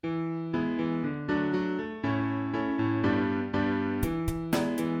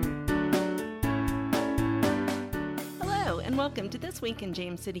and welcome to This Week in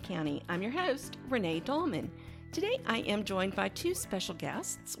James City County. I'm your host, Renee Dahlman. Today, I am joined by two special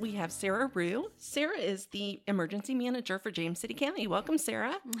guests. We have Sara Ruch. Sara is the emergency manager for James City County. Welcome,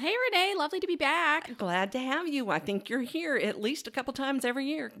 Sara. Hey, Renee. Lovely to be back. Glad to have you. I think you're here at least a couple times every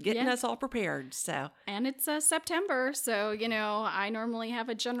year, getting us all prepared. And it's September, so, I normally have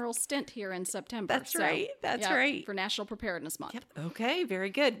a general stint here in September. That's right. That's right. For National Preparedness Month. Yep. Okay, very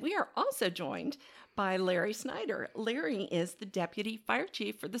good. We are also joined by Larry Snyder. Larry is the Deputy Fire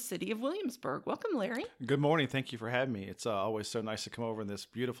Chief for the City of Williamsburg. Welcome, Larry. Good morning. Thank you for having me. It's always so nice to come over in this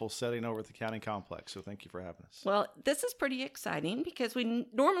beautiful setting over at the county complex, so thank you for having us. Well, this is pretty exciting because we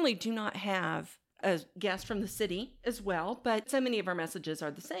normally do not have a guest from the city as well, but so many of our messages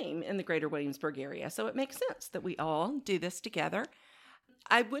are the same in the greater Williamsburg area, so it makes sense that we all do this together.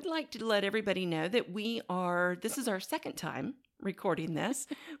 I would like to let everybody know that this is our second time recording this.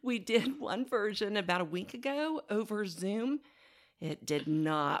 We did one version about a week ago over Zoom. It did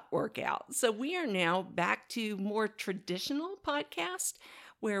not work out. So we are now back to more traditional podcast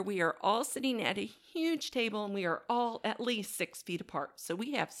where we are all sitting at a huge table and we are all at least 6 feet apart. So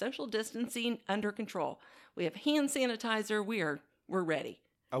we have social distancing under control. We have hand sanitizer. We're ready.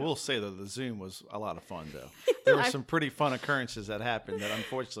 I will say, though, the Zoom was a lot of fun, though. There were some pretty fun occurrences that happened that,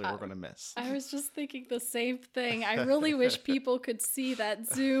 unfortunately, we're going to miss. I was just thinking the same thing. I really wish people could see that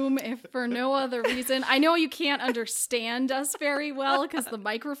Zoom, if for no other reason. I know you can't understand us very well because the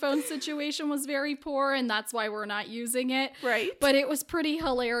microphone situation was very poor, and that's why we're not using it. Right. But it was pretty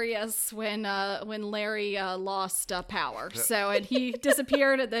hilarious when Larry lost power. And he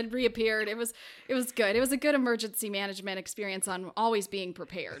disappeared and then reappeared. It was good. It was a good emergency management experience on always being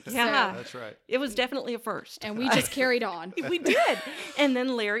prepared. Yeah, that's right. It was definitely a first. And we just carried on. We did. And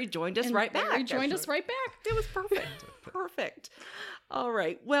then Larry joined us right back. Larry joined us right back. It was perfect. Perfect. All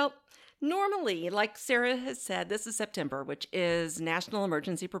right. Well, normally, like Sara has said, this is September, which is National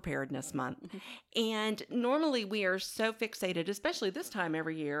Emergency Preparedness Month. Mm-hmm. And normally we are so fixated, especially this time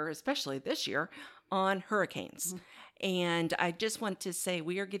every year, especially this year, on hurricanes. Mm-hmm. And I just want to say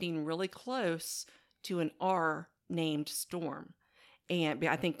we are getting really close to an R-named storm. And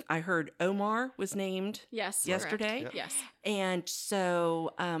I think I heard Omar was named yesterday. Yep. Yes. And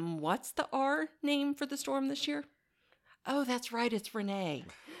so what's the R name for the storm this year? Oh, that's right. It's Renee.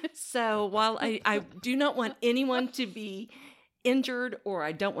 So while I do not want anyone to be injured or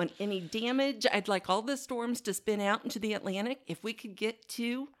I don't want any damage, I'd like all the storms to spin out into the Atlantic. If we could get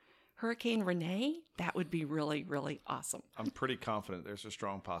to Hurricane Renee, that would be really, really awesome. I'm pretty confident there's a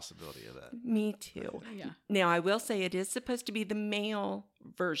strong possibility of that. Me too. Yeah. Now, I will say it is supposed to be the male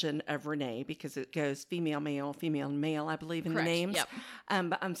version of Renee because it goes female, male, I believe in Correct. the names. Yep.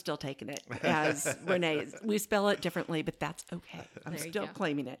 But I'm still taking it as Renee. We spell it differently, but that's okay. I'm still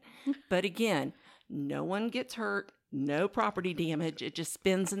claiming it. But again, no one gets hurt. No property damage. It just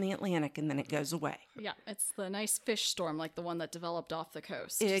spins in the Atlantic and then it goes away. Yeah, it's the nice fish storm like the one that developed off the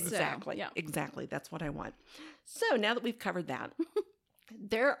coast. Exactly. So, yeah. Exactly. That's what I want. So now that we've covered that,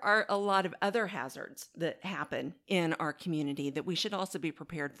 there are a lot of other hazards that happen in our community that we should also be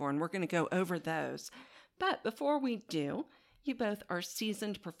prepared for, and we're going to go over those. But before we do, you both are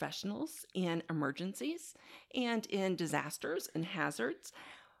seasoned professionals in emergencies and in disasters and hazards.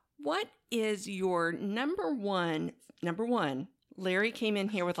 What is your number one, Larry came in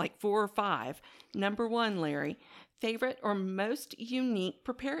here with like 4 or 5. Number 1, Larry, favorite or most unique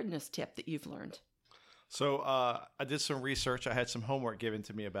preparedness tip that you've learned? So I did some research. I had some homework given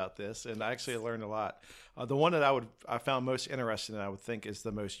to me about this, and I actually learned a lot. The one that I found most interesting and I would think is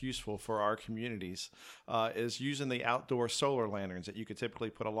the most useful for our communities is using the outdoor solar lanterns that you could typically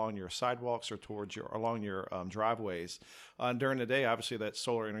put along your sidewalks or along your driveways. During the day, obviously, that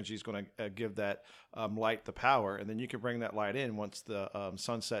solar energy is going to give that light the power, and then you can bring that light in once the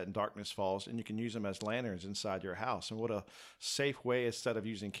sunset and darkness falls, and you can use them as lanterns inside your house. And what a safe way, instead of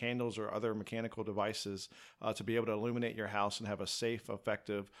using candles or other mechanical devices, to be able to illuminate your house and have a safe,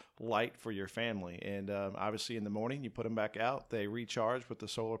 effective light for your family. And obviously in the morning, you put them back out. They recharge with the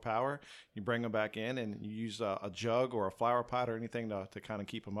solar power. You bring them back in and you use a jug or a flower pot or anything to kind of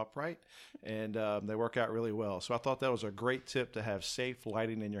keep them upright. And they work out really well. So I thought that was a great tip to have safe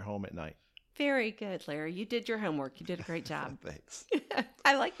lighting in your home at night. Very good, Larry. You did your homework. You did a great job. Thanks.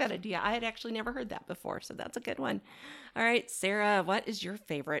 I like that idea. I had actually never heard that before, so that's a good one. All right, Sara, what is your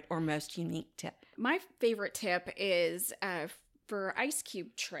favorite or most unique tip? My favorite tip is for ice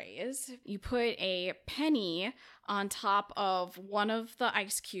cube trays. You put a penny on top of one of the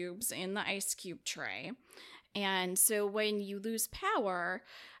ice cubes in the ice cube tray. And so when you lose power,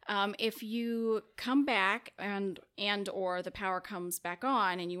 if you come back and or the power comes back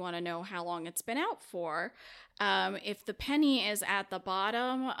on and you want to know how long it's been out for, if the penny is at the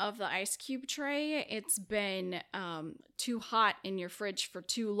bottom of the ice cube tray, it's been too hot in your fridge for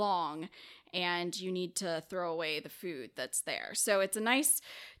too long, and you need to throw away the food that's there. So it's a nice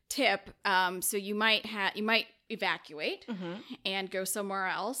tip. So you might evacuate and go somewhere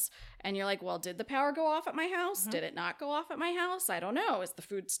else. And you're like, well, did the power go off at my house? Did it not go off at my house? I don't know. Is the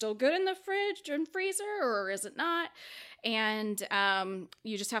food still good in the fridge and freezer, or is it not? And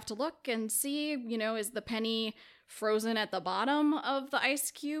you just have to look and see, is the penny frozen at the bottom of the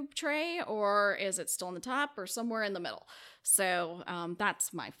ice cube tray, or is it still on the top, or somewhere in the middle? So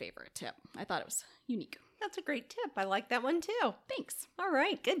that's my favorite tip. I thought it was unique. That's a great tip. I like that one too. Thanks. All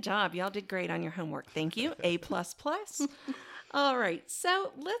right. Good job. Y'all did great on your homework. Thank you. A++. All right.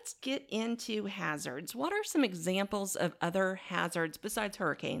 So let's get into hazards. What are some examples of other hazards besides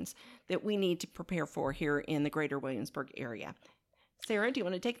hurricanes that we need to prepare for here in the greater Williamsburg area? Sarah, do you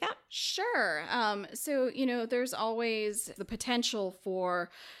want to take that? Sure. So, there's always the potential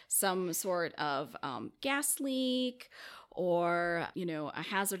for some sort of gas leak, or, a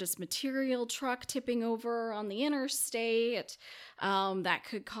hazardous material truck tipping over on the interstate that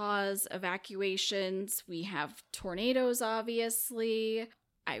could cause evacuations. We have tornadoes, obviously.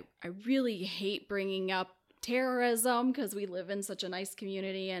 I really hate bringing up terrorism because we live in such a nice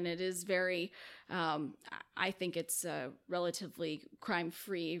community, and it is very, I think it's relatively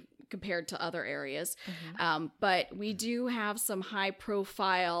crime-free compared to other areas. But we do have some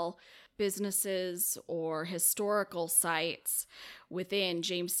high-profile businesses or historical sites within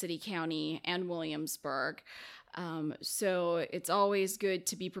James City County and Williamsburg. So it's always good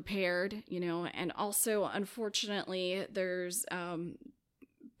to be prepared, and also, unfortunately, there's,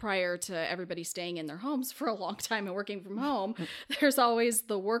 prior to everybody staying in their homes for a long time and working from home, there's always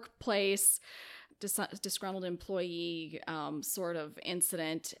the workplace disgruntled employee sort of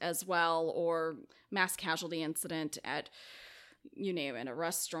incident as well, or mass casualty incident at, you name it, a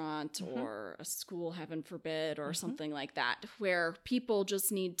restaurant or a school, heaven forbid, or something like that, where people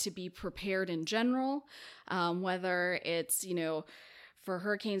just need to be prepared in general, whether it's, for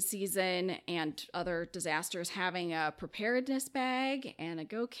hurricane season and other disasters, having a preparedness bag and a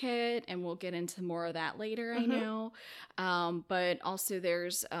go kit, and we'll get into more of that later, I know. But also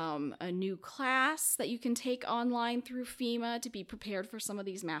there's a new class that you can take online through FEMA to be prepared for some of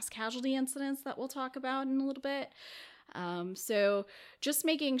these mass casualty incidents that we'll talk about in a little bit. So just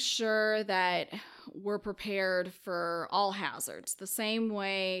making sure that we're prepared for all hazards, the same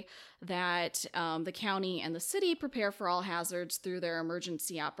way that the county and the city prepare for all hazards through their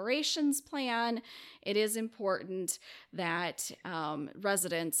emergency operations plan. It is important that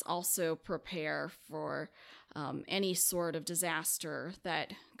residents also prepare for any sort of disaster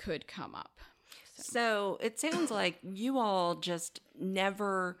that could come up. So it sounds like you all just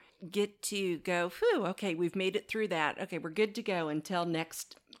never get to go, phew, okay, we've made it through that. Okay, we're good to go until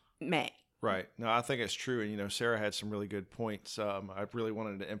next May. Right. No, I think it's true. And, Sarah had some really good points. I really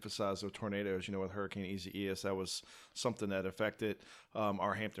wanted to emphasize the tornadoes, with Hurricane Isaias. That was something that affected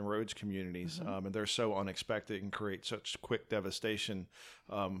our Hampton Roads communities. And they're so unexpected and create such quick devastation.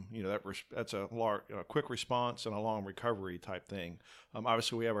 That's a quick response and a long recovery type thing.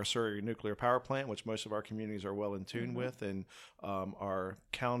 Obviously, we have our Surrey nuclear power plant, which most of our communities are well in tune with, and our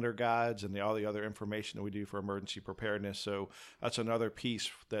calendar guides and all the other information that we do for emergency preparedness. So that's another piece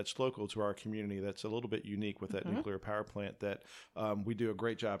that's local to our community that's a little bit unique with that nuclear power plant, that we do a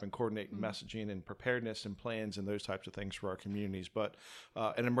great job in coordinating messaging and preparedness and plans and those types of things for our communities. But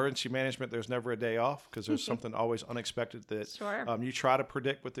in emergency management, there's never a day off, because there's something always unexpected that you try to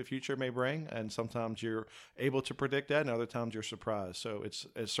predict what the future may bring, and sometimes you're able to predict that, and other times you're surprised. So it's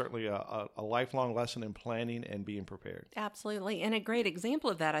certainly a lifelong lesson in planning and being prepared. Absolutely. And a great example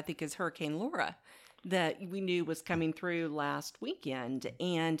of that, I think, is Hurricane Laura, that we knew was coming through last weekend.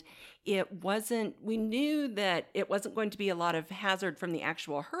 And we knew that it wasn't going to be a lot of hazard from the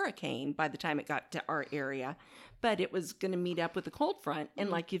actual hurricane by the time it got to our area, but it was going to meet up with the cold front. And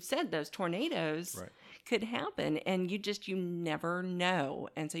like you've said, those tornadoes could happen, and you never know.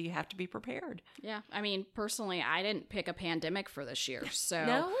 And so you have to be prepared. Yeah. I mean, personally, I didn't pick a pandemic for this year. So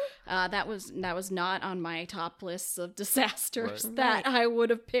No? that was not on my top list of disasters that I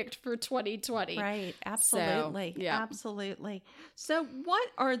would have picked for 2020. Right. Absolutely. So, yeah. Absolutely. So what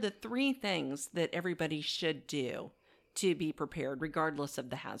are the 3 things that everybody should do to be prepared, regardless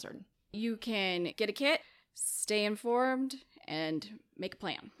of the hazard? You can get a kit, stay informed, and make a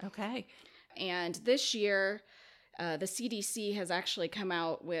plan. Okay. And this year, the CDC has actually come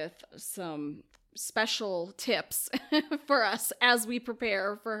out with some special tips for us as we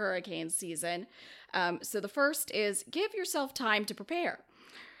prepare for hurricane season. So the first is give yourself time to prepare.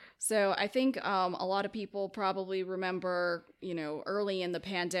 So I think a lot of people probably remember, early in the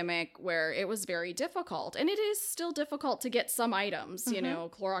pandemic where it was very difficult. And it is still difficult to get some items,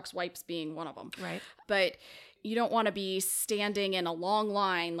 Clorox wipes being one of them. Right. But you don't want to be standing in a long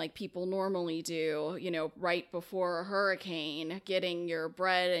line like people normally do, right before a hurricane, getting your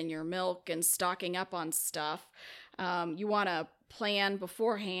bread and your milk and stocking up on stuff. You want to plan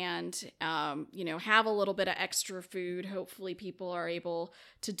beforehand, have a little bit of extra food. Hopefully people are able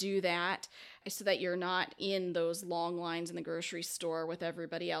to do that so that you're not in those long lines in the grocery store with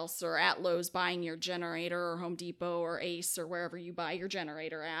everybody else, or at Lowe's buying your generator, or Home Depot or Ace or wherever you buy your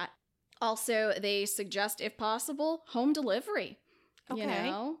generator at. Also, they suggest, if possible, home delivery.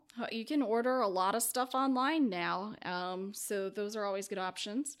 Okay. You can order a lot of stuff online now. So those are always good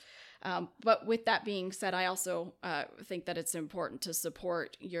options. But with that being said, I also think that it's important to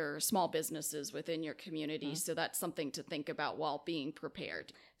support your small businesses within your community. Mm-hmm. So that's something to think about while being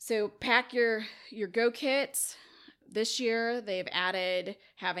prepared. So pack your go kits. This year, they've added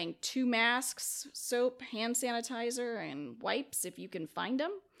having 2 masks, soap, hand sanitizer, and wipes if you can find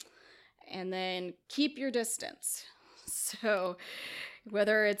them. And then keep your distance. So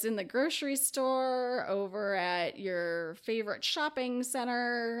whether it's in the grocery store, over at your favorite shopping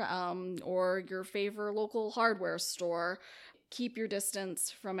center, or your favorite local hardware store, keep your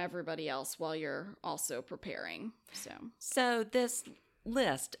distance from everybody else while you're also preparing. So this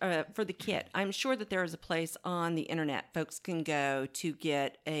list for the kit, I'm sure that there is a place on the internet folks can go to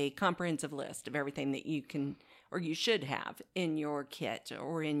get a comprehensive list of everything that you can or you should have in your kit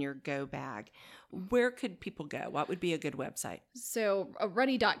or in your go bag. Where could people go? What would be a good website? So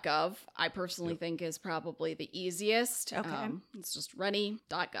ready.gov, I personally think is probably the easiest. Okay. It's just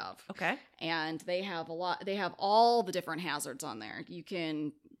ready.gov. Okay. And they have all the different hazards on there. You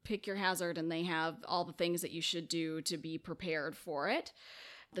can pick your hazard and they have all the things that you should do to be prepared for it.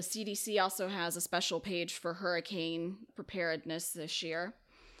 The CDC also has a special page for hurricane preparedness this year.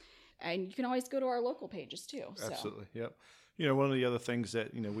 And you can always go to our local pages too. Absolutely. Yep. One of the other things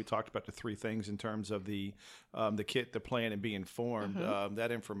that, we talked about the 3 things in terms of the kit, the plan, and being informed. Mm-hmm.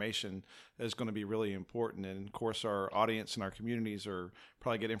 That information is going to be really important. And of course, our audience and our communities are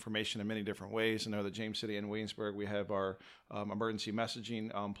probably get information in many different ways. I know that James City and Williamsburg, we have our emergency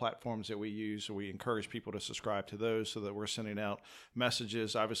messaging platforms that we use. So we encourage people to subscribe to those so that we're sending out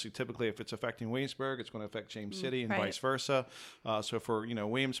messages. Obviously, typically, if it's affecting Williamsburg, it's going to affect James City and vice versa. So for,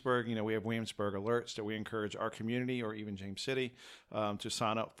 Williamsburg, we have Williamsburg alerts that we encourage our community or even James City to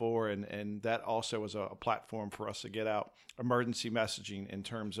sign up for. And that also is a platform for us to get out emergency messaging in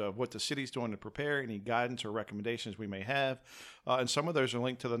terms of what the city's doing to prepare, any guidance or recommendations we may have. And some of those are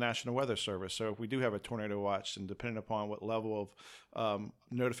linked to the National Weather Service. So if we do have a tornado watch, and depending upon what level of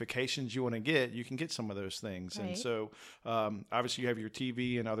notifications you want to get, you can get some of those things. Right. And so obviously you have your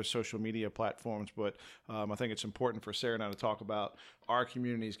TV and other social media platforms, but I think it's important for Sara and I to talk about our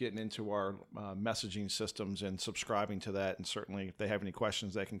communities getting into our messaging systems and subscribing to that. And certainly if they have any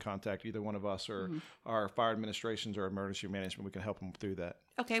questions, they can contact either one of us or our fire administrations or emergency management. We can help them through that.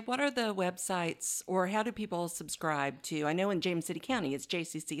 Okay, what are the websites, or how do people subscribe to? I know in James City County, it's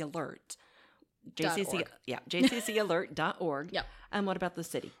JCC Alert. JCCalert.org. Yep. And what about the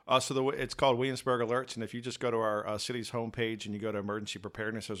city? It's called Williamsburg Alerts, and if you just go to our city's homepage and you go to emergency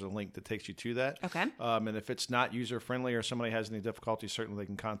preparedness, there's a link that takes you to that. Okay. And if it's not user friendly or somebody has any difficulty, certainly they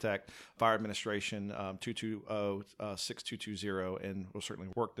can contact Fire Administration 220-6220, and we'll certainly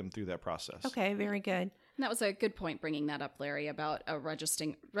work them through that process. Okay, very good. And that was a good point bringing that up, Larry, about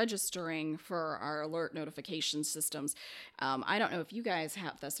registering for our alert notification systems. I don't know if you guys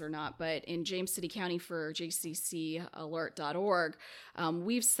have this or not, but in James City County for jccalert.org,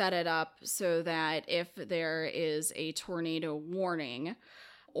 we've set it up so that if there is a tornado warning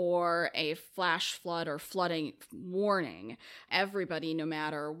or a flash flood or flooding warning, everybody, no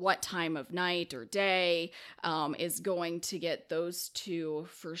matter what time of night or day, is going to get those 2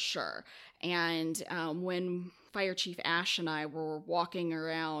 for sure. And when Fire Chief Ash and I were walking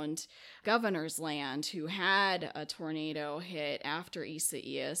around Governor's Land, who had a tornado hit after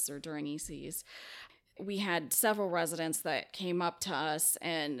Isaias or during Isaias, we had several residents that came up to us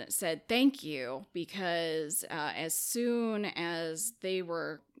and said thank you, because as soon as they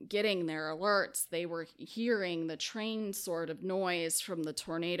were getting their alerts, they were hearing the train sort of noise from the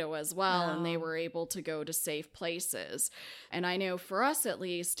tornado as well, and they were able to go to safe places. And I know for us, at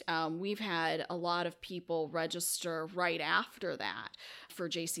least, we've had a lot of people register right after that for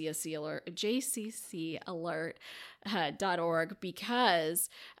JCC alert.org because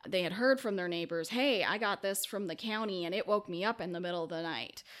they had heard from their neighbors, hey, I got this from the county and it woke me up in the middle of the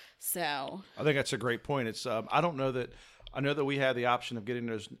night. So I think that's a great point. It's I know that we have the option of getting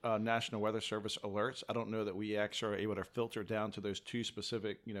those National Weather Service alerts. I don't know that we actually are able to filter down to those two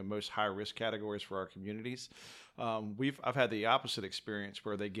specific, most high risk categories for our communities. I've had the opposite experience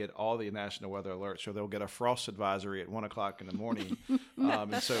where they get all the national weather alerts, so they'll get a frost advisory at 1:00 in the morning,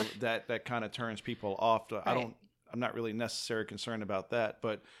 and so that kind of turns people off. I'm not really necessarily concerned about that,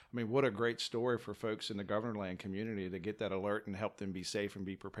 but I mean, what a great story for folks in the Governorland community to get that alert and help them be safe and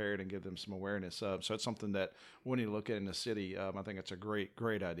be prepared and give them some awareness. So it's something that we need to look at in the city. I think it's a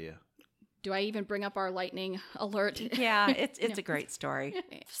great idea. Do I even bring up our lightning alert? Yeah, it's a great story.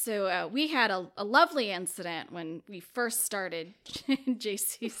 So we had a lovely incident when we first started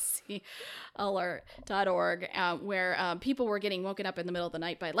JCCalert.org where people were getting woken up in the middle of the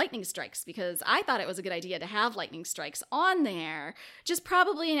night by lightning strikes, because I thought it was a good idea to have lightning strikes on there, just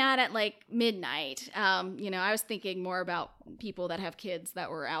probably not at like midnight. I was thinking more about people that have kids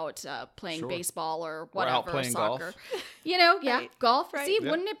that were out playing baseball or whatever, out playing soccer. Golf. Golf. Right. See,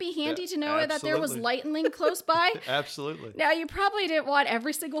 wouldn't it be handy to know that there was Absolutely. lightning close by? Absolutely. Now, you probably didn't want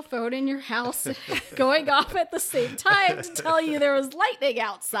every single phone in your house going off at the same time to tell you there was lightning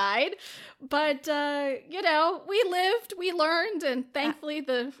outside. But, we lived, we learned, and thankfully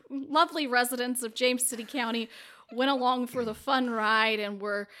the lovely residents of James City County went along for the fun ride and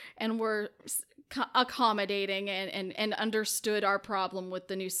were accommodating and understood our problem with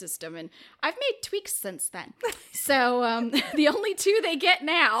the new system. And I've made tweaks since then. So the only two they get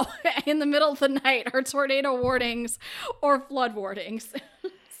now in the middle of the night are tornado warnings or flood warnings.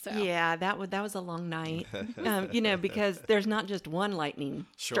 So. Yeah, that was a long night, because there's not just one lightning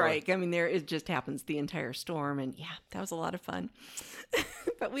strike. I mean, it just happens the entire storm. And yeah, that was a lot of fun.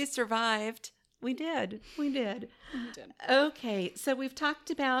 But we survived. We did. Okay, so we've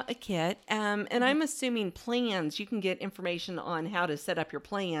talked about a kit, and I'm assuming plans. You can get information on how to set up your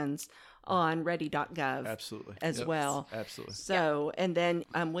plans on ready.gov. Absolutely. As well. Absolutely. So, and then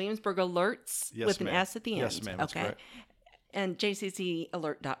Williamsburg Alerts with an S at the end. Yes, ma'am. That's okay. correct. And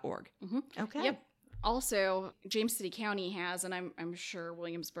jccalert.org. Mm-hmm. Okay. Yep. Also, James City County has, and I'm sure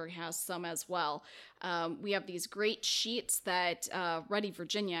Williamsburg has some as well. We have these great sheets that Ready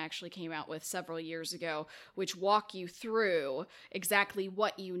Virginia actually came out with several years ago, which walk you through exactly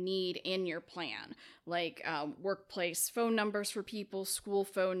what you need in your plan, like workplace phone numbers for people, school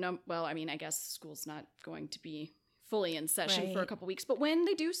phone well, I mean, I guess school's not going to be fully in session for a couple weeks, but when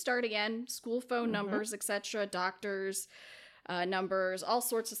they do start again, school phone numbers, etc., doctors, numbers, all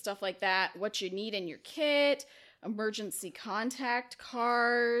sorts of stuff like that, what you need in your kit, emergency contact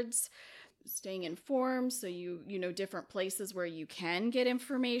cards, staying informed so you know different places where you can get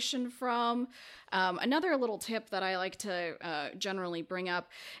information from. Another little tip that I like to generally bring up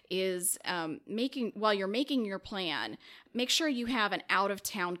is while you're making your plan, make sure you have an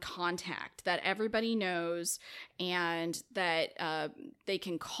out-of-town contact that everybody knows and that they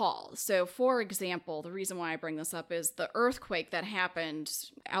can call. So, for example, the reason why I bring this up is the earthquake that happened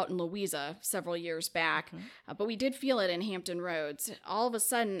out in Louisa several years back, but we did feel it in Hampton Roads. All of a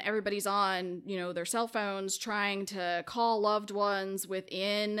sudden, everybody's on, their cell phones trying to call loved ones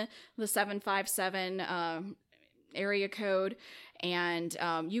within the 757 area code, and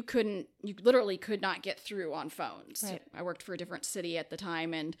you literally could not get through on phones. Right. I worked for a different city at the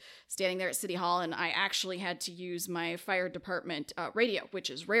time and standing there at City Hall, and I actually had to use my fire department radio, which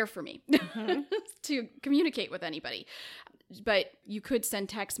is rare for me, to communicate with anybody. But you could send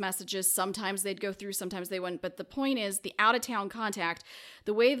text messages. Sometimes they'd go through, sometimes they wouldn't. But the point is, the out-of-town contact,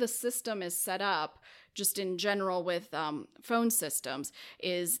 the way the system is set up, just in general with phone systems,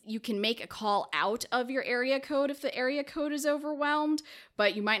 is you can make a call out of your area code if the area code is overwhelmed,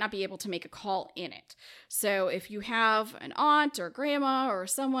 but you might not be able to make a call in it. So if you have an aunt or grandma or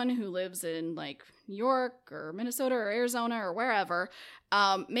someone who lives in like New York or Minnesota or Arizona or wherever,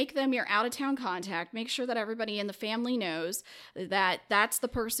 make them your out-of-town contact. Make sure that everybody in the family knows that that's the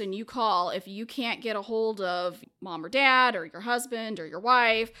person you call if you can't get a hold of mom or dad or your husband or your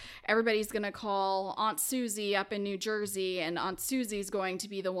wife. Everybody's going to call Aunt Susie up in New Jersey, and Aunt Susie's going to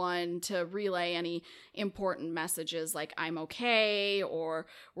be the one to relay any important messages like I'm okay, or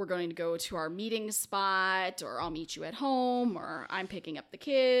we're going to go to our meeting spot, or I'll meet you at home, or I'm picking up the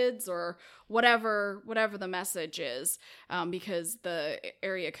kids, or whatever the message is, because the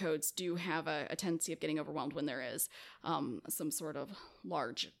area codes do have a tendency of getting overwhelmed when there is some sort of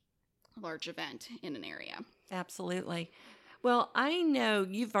large event in an area. Absolutely. Well, I know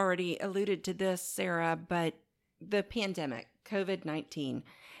you've already alluded to this, Sarah, but the pandemic, COVID-19,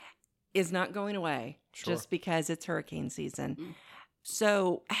 is not going away just because it's hurricane season. Mm-hmm.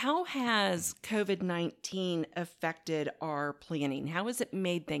 So how has COVID-19 affected our planning? How has it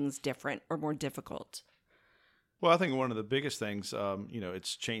made things different or more difficult? Well, I think one of the biggest things,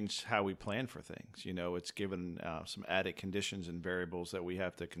 it's changed how we plan for things. It's given some added conditions and variables that we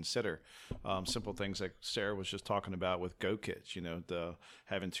have to consider. Simple things like Sarah was just talking about with Go Kits, the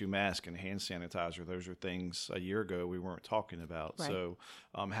having 2 masks and hand sanitizer. Those are things a year ago we weren't talking about. Right. So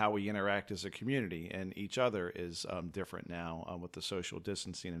how we interact as a community and each other is different now with the social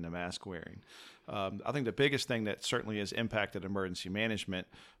distancing and the mask wearing. I think the biggest thing that certainly has impacted emergency management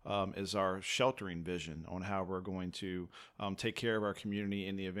is our sheltering vision on how we're going to take care of our community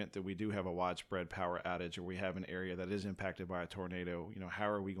in the event that we do have a widespread power outage or we have an area that is impacted by a tornado. How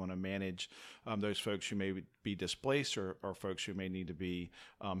are we going to manage those folks who may be displaced or folks who may need to be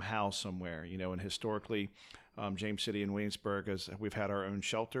housed somewhere? And historically, James City and Williamsburg, we've had our own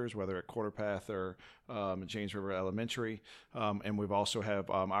shelters, whether at Quarter Path or James River Elementary, and we've also have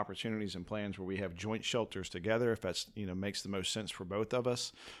opportunities and plans where we have joint shelters together, if that's makes the most sense for both of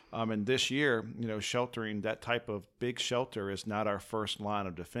us. And this year, sheltering, that type of big shelter is not our first line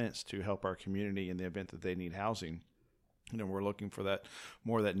of defense to help our community in the event that they need housing. We're looking for that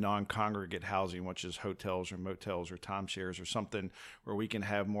non-congregate housing, which is hotels or motels or timeshares or something where we can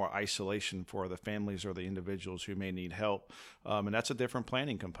have more isolation for the families or the individuals who may need help. And that's a different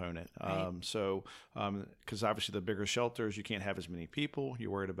planning component. Right. Because obviously the bigger shelters, you can't have as many people.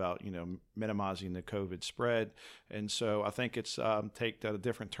 You're worried about, minimizing the COVID spread. And so I think it's taken a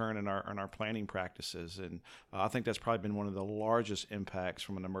different turn in our planning practices. And I think that's probably been one of the largest impacts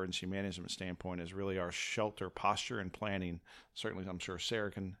from an emergency management standpoint is really our shelter posture and planning. Certainly, I'm sure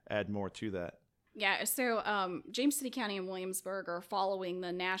Sarah can add more to that. Yeah, so James City County and Williamsburg are following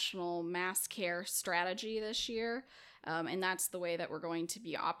the National Mass Care Strategy this year, and that's the way that we're going to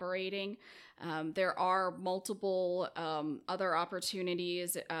be operating. There are multiple other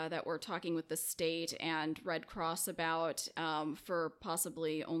opportunities that we're talking with the state and Red Cross about for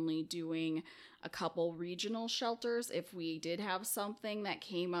possibly only doing a couple regional shelters if we did have something that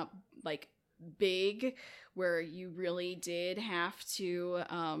came up like big where you really did have to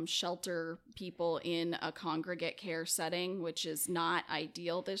shelter people in a congregate care setting, which is not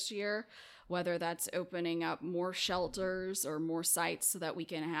ideal this year, whether that's opening up more shelters or more sites so that we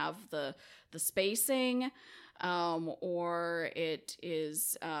can have the spacing, or it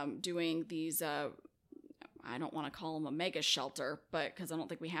is doing these I don't want to call them a mega shelter, but because I don't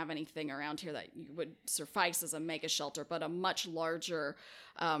think we have anything around here that would suffice as a mega shelter, but a much larger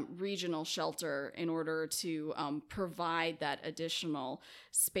regional shelter in order to provide that additional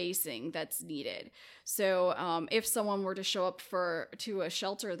spacing that's needed. So if someone were to show up to a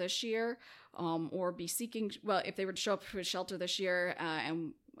shelter this year, or be seeking, if they were to show up to a shelter this year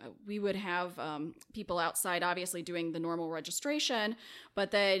and we would have people outside obviously doing the normal registration,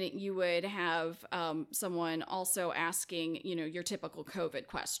 but then you would have someone also asking, your typical COVID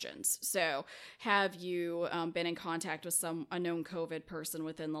questions. So have you been in contact with a known COVID person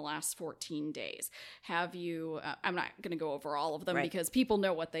within the last 14 days? Have you, I'm not going to go over all of them right. because people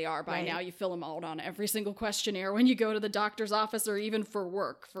know what they are by right. now. You fill them out on every single questionnaire when you go to the doctor's office or even for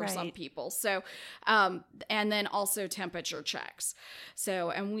work for right. some people. So, and then also temperature checks. So,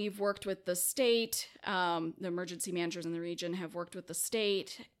 and we've worked with the state, the emergency managers in the region have worked with the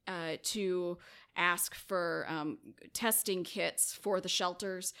state to ask for testing kits for the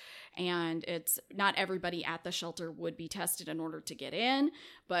shelters. And it's not everybody at the shelter would be tested in order to get in.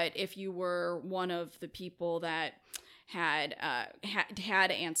 But if you were one of the people that had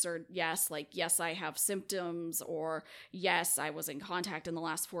answered yes, like, yes, I have symptoms, or yes, I was in contact in the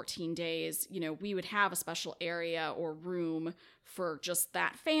last 14 days, we would have a special area or room for just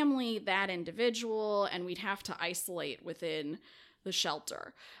that family, that individual, and we'd have to isolate within the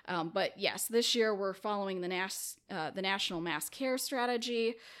shelter. But yes, this year we're following the National Mass Care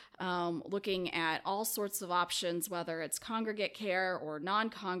Strategy, looking at all sorts of options, whether it's congregate care or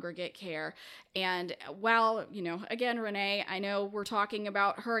non-congregate care. And while, again, Renee, I know we're talking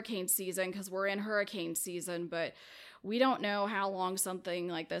about hurricane season because we're in hurricane season, but We don't know how long something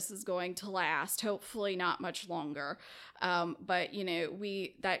like this is going to last. Hopefully not much longer. But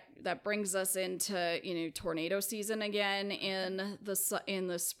that brings us into tornado season again in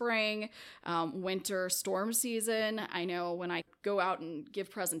the spring, winter storm season. I know when I go out and give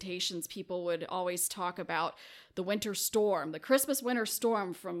presentations, people would always talk about the winter storm, the Christmas winter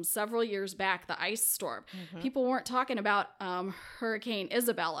storm from several years back, the ice storm. Mm-hmm. People weren't talking about Hurricane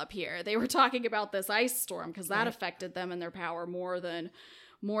Isabel up here. They were talking about this ice storm because that affected them and their power more than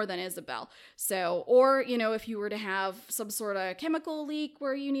Isabel. So, or, if you were to have some sort of chemical leak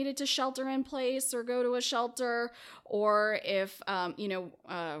where you needed to shelter in place or go to a shelter, or if,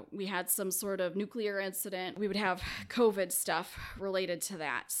 we had some sort of nuclear incident, we would have COVID stuff related to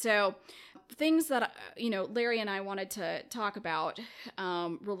that. So things that, Larry and I wanted to talk about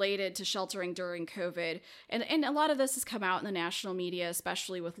related to sheltering during COVID, and a lot of this has come out in the national media,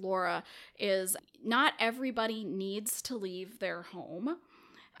 especially with Laura, is not everybody needs to leave their home.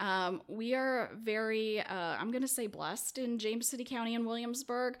 We are very, I'm going to say blessed in James City County and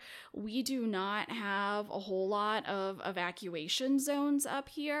Williamsburg. We do not have a whole lot of evacuation zones up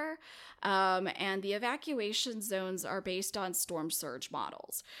here. And the evacuation zones are based on storm surge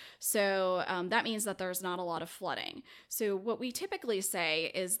models. So that means that there's not a lot of flooding. So what we typically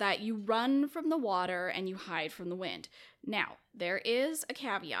say is that you run from the water and you hide from the wind. Now, there is a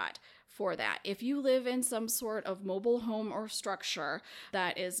caveat for that. If you live in some sort of mobile home or structure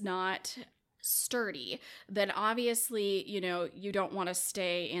that is not sturdy, then obviously, you don't want to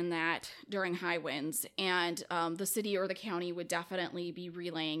stay in that during high winds. And the city or the county would definitely be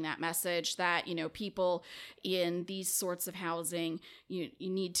relaying that message that, people in these sorts of housing, you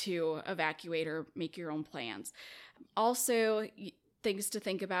need to evacuate or make your own plans. Also, things to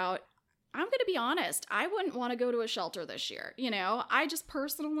think about. I'm going to be honest, I wouldn't want to go to a shelter this year. I just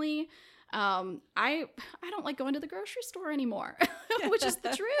personally, I don't like going to the grocery store anymore, which is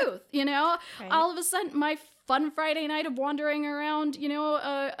the truth, Right. All of a sudden, my fun Friday night of wandering around,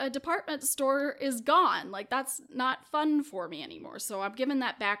 a department store is gone. Like, that's not fun for me anymore. So I'm given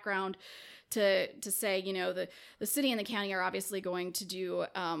that background to say, the city and the county are obviously going to do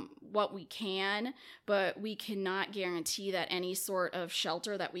what we can, but we cannot guarantee that any sort of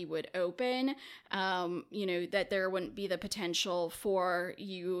shelter that we would open, that there wouldn't be the potential for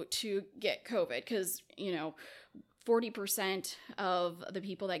you to get COVID, because, 40% of the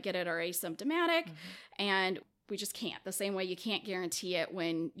people that get it are asymptomatic, and we just can't. The same way you can't guarantee it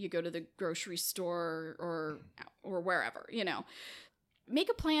when you go to the grocery store or wherever,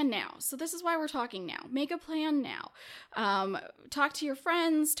 Make a plan now. So this is why we're talking now. Make a plan now. Talk to your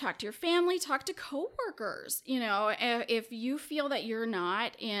friends, talk to your family, talk to coworkers. If you feel that you're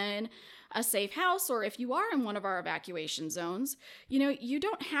not in a safe house, or if you are in one of our evacuation zones, you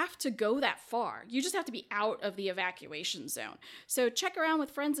don't have to go that far. You just have to be out of the evacuation zone. So check around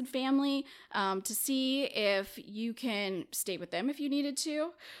with friends and family to see if you can stay with them if you needed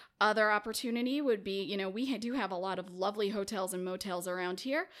to. Other opportunity would be, we do have a lot of lovely hotels and motels around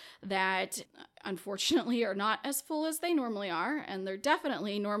here that unfortunately are not as full as they normally are. And they're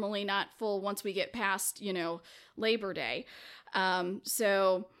definitely normally not full once we get past, Labor Day.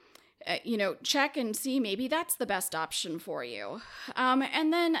 Check and see, maybe that's the best option for you.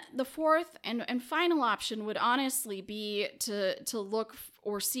 And then the fourth and final option would honestly be to look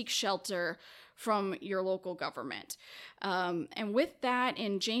or seek shelter from your local government. And with that,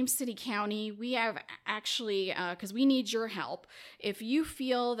 in James City County, we have actually, because we need your help, if you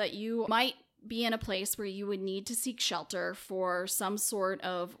feel that you might be in a place where you would need to seek shelter for some sort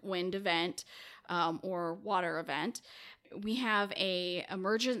of wind event or water event, we have a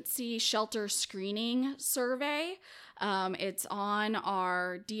emergency shelter screening survey. It's on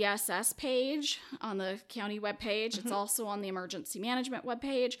our DSS page on the county webpage. It's also on the emergency management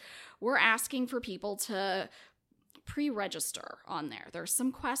webpage. We're asking for people to pre-register on there. There's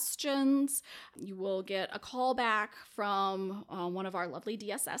some questions. You will get a call back from one of our lovely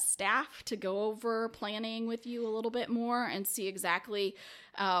DSS staff to go over planning with you a little bit more and see exactly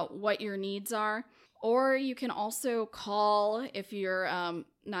what your needs are. Or you can also call, if you're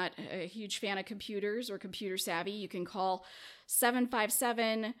not a huge fan of computers or computer savvy, you can call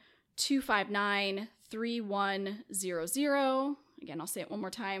 757-259-3100. Again, I'll say it one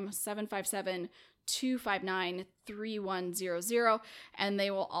more time, 757-259-3100, and they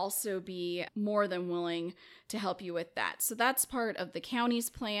will also be more than willing to help you with that. So that's part of the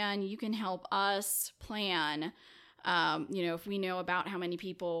county's plan. You can help us plan, if we know about how many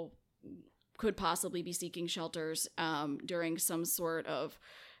people could possibly be seeking shelters during some sort of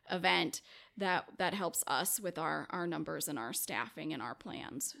event, that helps us with our numbers and our staffing and our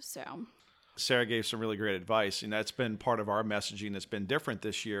plans. So Sara gave some really great advice, and that's been part of our messaging that's been different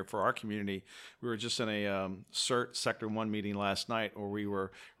this year for our community. We were just in a CERT Sector 1 meeting last night where we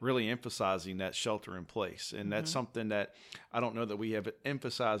were really emphasizing that shelter in place, and that's something that I don't know that we have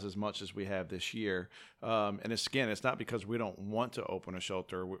emphasized as much as we have this year. And it's not because we don't want to open a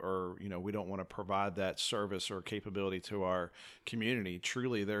shelter or we don't want to provide that service or capability to our community.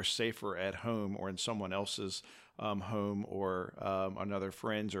 Truly, they're safer at home or in someone else's home or another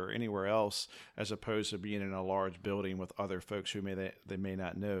friend's or anywhere else, as opposed to being in a large building with other folks who they may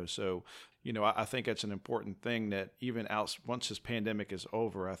not know. So, I think it's an important thing that even once this pandemic is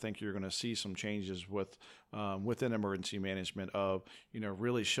over, I think you're going to see some changes within emergency management of,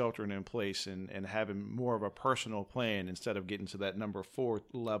 really sheltering in place and having more of a personal plan instead of getting to that number 4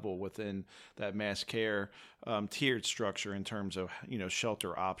 level within that mass care tiered structure in terms of,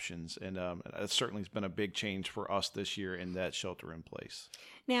 shelter options. And it certainly has been a big change for us this year in that shelter in place.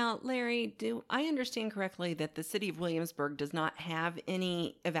 Now, Larry, do I understand correctly that the city of Williamsburg does not have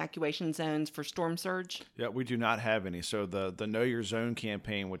any evacuation zones for storm surge? Yeah, we do not have any. So the Know Your Zone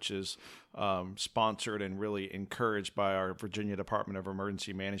campaign, which is sponsored and really encouraged by our Virginia Department of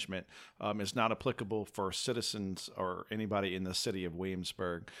Emergency Management, is not applicable for citizens or anybody in the city of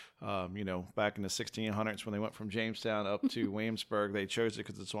Williamsburg. Back in the 1600s when they went from Jamestown up to Williamsburg, they chose it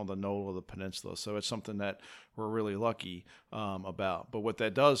because it's on the knoll of the peninsula. So it's something that we're really lucky about. But what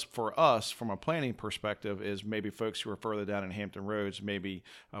that does for us from a planning perspective is maybe folks who are further down in Hampton Roads, maybe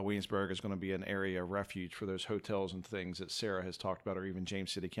Williamsburg is going to be an area of refuge for those hotels and things that Sara has talked about, or even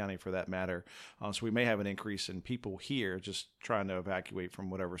James City County for that matter. So we may have an increase in people here just trying to evacuate from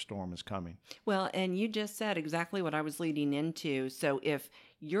whatever storm is coming. Well, and you just said exactly what I was leading into. So if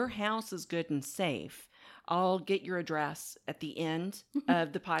your house is good and safe, I'll get your address at the end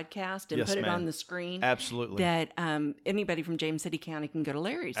of the podcast and Yes, put it ma'am. on the screen. Absolutely. That anybody from James City County can go to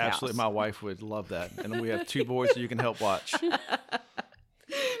Larry's house. Absolutely. My wife would love that. And we have 2 boys that you can help watch.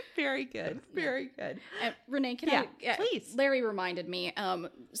 Very good. Very good. Renee, please. Larry reminded me.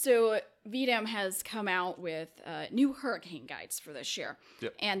 So VDEM has come out with new hurricane guides for this year.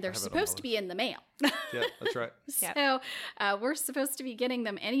 Yep, and they're supposed to be in the mail. Yeah, that's right. So we're supposed to be getting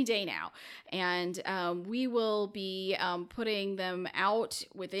them any day now. And we will be putting them out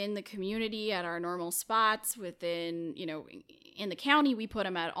within the community at our normal spots within, in the county. We put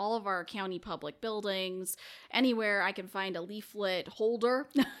them at all of our county public buildings. Anywhere I can find a leaflet holder,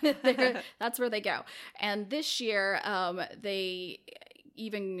 that's where they go. And this year, they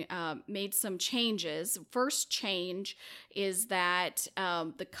even made some changes. First change is that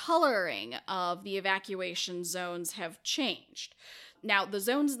the coloring of the evacuation zones have changed. Now, the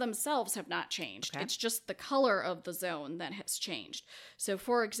zones themselves have not changed. Okay. It's just the color of the zone that has changed. So,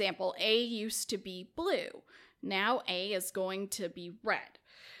 for example, A used to be blue. Now A is going to be red.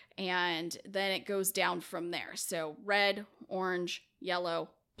 And then it goes down from there. So red, orange, yellow,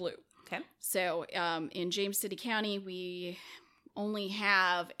 blue. Okay. So in James City County, we only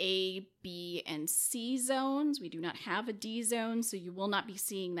have A, B, and C zones. We do not have a D zone, so you will not be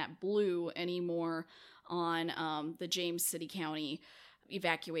seeing that blue anymore on the James City County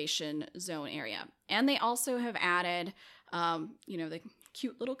evacuation zone area. And they also have added, the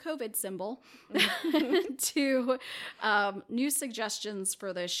cute little COVID symbol to new suggestions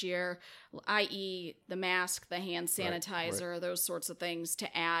for this year, i.e. the mask, the hand sanitizer, right. Those sorts of things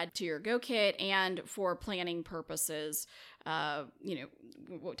to add to your Go Kit, and for planning purposes, what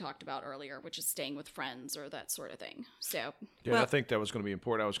we talked about earlier, which is staying with friends or that sort of thing. So, I think that was going to be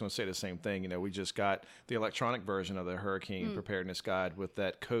important. I was going to say the same thing. We just got the electronic version of the Hurricane Preparedness Guide with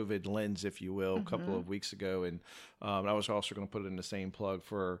that COVID lens, if you will, a couple of weeks ago. And I was also going to put it in the same plug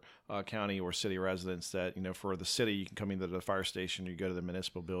for county or city residents that, for the city, you can come into the fire station, you go to the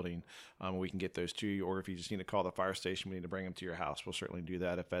municipal building, we can get those to you. Or if you just need to call the fire station, we need to bring them to your house. We'll certainly do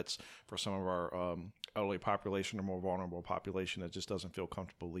that if that's for some of our elderly population or more vulnerable population that just doesn't feel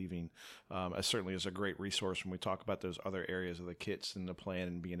comfortable leaving. It certainly is a great resource when we talk about those other areas of the kits and the plan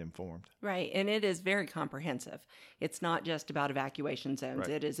and being informed. Right. And it is very comprehensive. It's not just about evacuation zones. Right.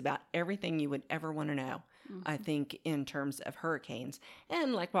 It is about everything you would ever want to know, I think, in terms of hurricanes.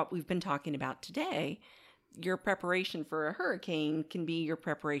 And like what we've been talking about today, your preparation for a hurricane can be your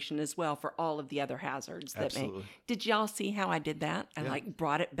preparation as well for all of the other hazards. Absolutely. Did y'all see how I did that? I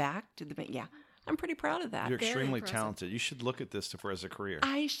brought it back to the, I'm pretty proud of that. You're extremely talented. You should look at this as a career.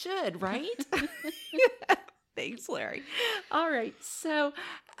 I should, right? Thanks, Larry. All right. So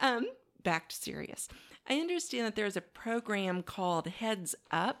back to serious. I understand that there's a program called Heads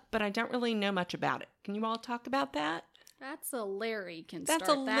Up, but I don't really know much about it. Can you all talk about that? That's a Larry can That's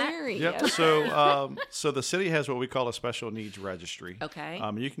start a that. Larry. Yep. So the city has what we call a special needs registry. Okay.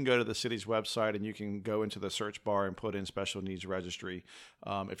 You can go to the city's website and you can go into the search bar and put in special needs registry.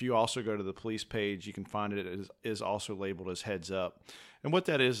 If you also go to the police page, you can find it is also labeled as Heads Up. And what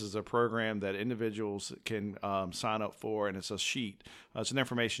that is a program that individuals can sign up for, and it's a sheet. It's an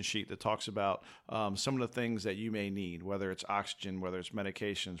information sheet that talks about some of the things that you may need, whether it's oxygen, whether it's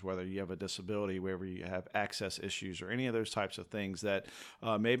medications, whether you have a disability, whether you have access issues, or any of those types of things that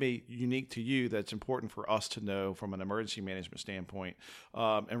may be unique to you that's important for us to know from an emergency management standpoint.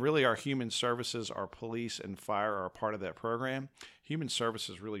 And really our human services, our police and fire are a part of that program. Human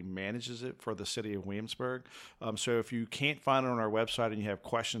Services really manages it for the city of Williamsburg. So if you can't find it on our website and you have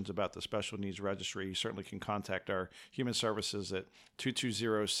questions about the Special Needs Registry, you certainly can contact our Human Services at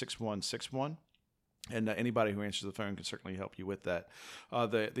 220-6161. And anybody who answers the phone can certainly help you with that.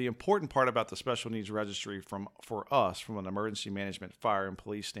 The important part about the Special Needs Registry for us, from an emergency management, fire, and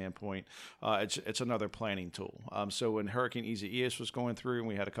police standpoint, it's another planning tool. So when Hurricane Isaias was going through and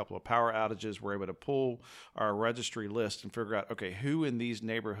we had a couple of power outages, we're able to pull our registry list and figure out, okay, who in these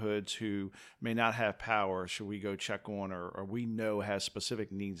neighborhoods who may not have power should we go check on, or we know has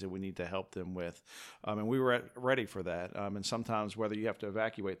specific needs that we need to help them with. And we were ready for that. And sometimes whether you have to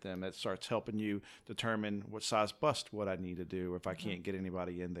evacuate them, that starts helping you determine what size bus would I need to do if I can't get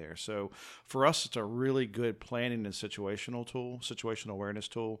anybody in there. So for us, it's a really good planning and situational awareness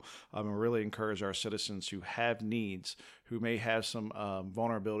tool. And really encourage our citizens who have needs, who may have some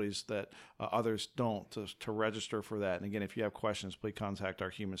vulnerabilities that others don't, to register for that. And again, if you have questions, please contact our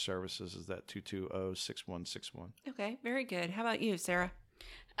Human Services. Is that 220-6161. Okay, very good. How about you, Sarah?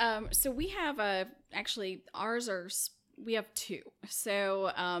 So we have actually ours are. We have two.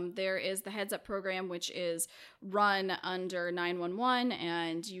 So there is the Heads Up program, which is run under 911,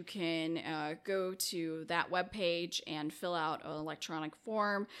 and you can go to that webpage and fill out an electronic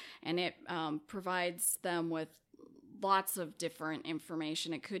form, and it provides them with lots of different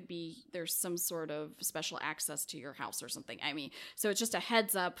information. It could be there's some sort of special access to your house or something. I mean, so it's just a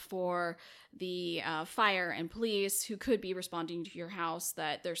heads up for the fire and police who could be responding to your house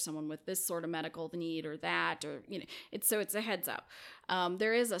that there's someone with this sort of medical need or that, or, you know, it's a heads up.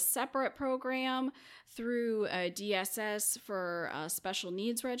 There is a separate program through DSS for special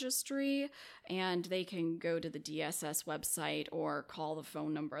needs registry, and they can go to the DSS website or call the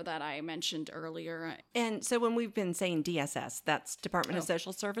phone number that I mentioned earlier. And so when we've been saying DSS, that's Department of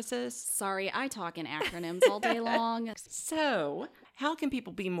Social Services? Sorry, I talk in acronyms all day long. So how can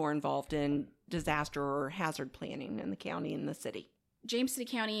people be more involved in disaster or hazard planning in the county and the city? James City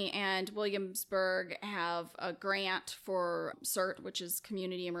County and Williamsburg have a grant for CERT, which is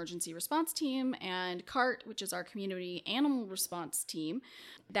Community Emergency Response Team, and CART, which is our Community Animal Response Team,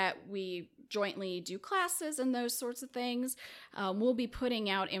 that we jointly do classes and those sorts of things. We'll be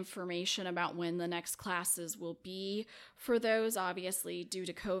putting out information about when the next classes will be for those. Obviously, due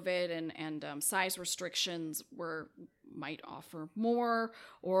to COVID and size restrictions, might offer more,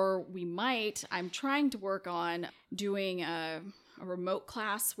 or we might. I'm trying to work on doing a remote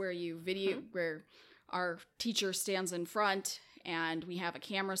class where where our teacher stands in front and we have a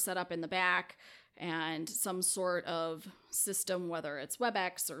camera set up in the back and some sort of system, whether it's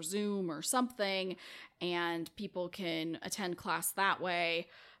WebEx or Zoom or something, and people can attend class that way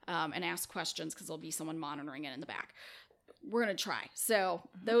and ask questions because there'll be someone monitoring it in the back. We're going to try. So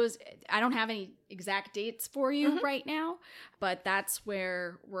those, I don't have any exact dates for you right now, but that's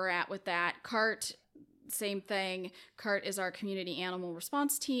where we're at with that. CART, same thing. CART is our Community Animal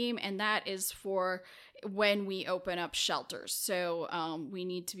Response Team, and that is for when we open up shelters. So we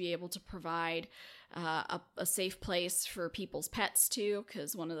need to be able to provide a safe place for people's pets too,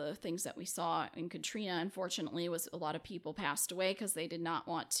 because one of the things that we saw in Katrina, unfortunately, was a lot of people passed away because they did not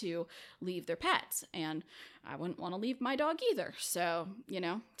want to leave their pets, and I wouldn't want to leave my dog either. So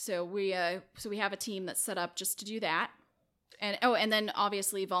we have a team that's set up just to do that. And then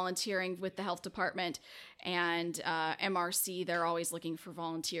obviously volunteering with the health department and MRC, they're always looking for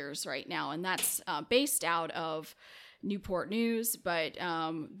volunteers right now, and that's based out of Newport News, but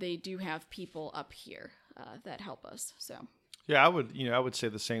they do have people up here that help us. So yeah, I would say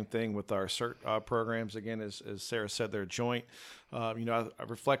the same thing with our CERT programs. Again, as Sarah said, they're joint. I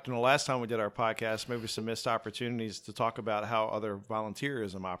reflect on the last time we did our podcast, maybe some missed opportunities to talk about how other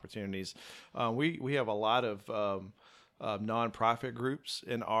volunteerism opportunities. We have a lot of nonprofit groups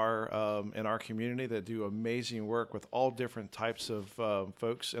in our community that do amazing work with all different types of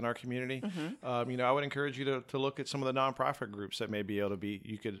folks in our community. I would encourage you to look at some of the nonprofit groups that may be able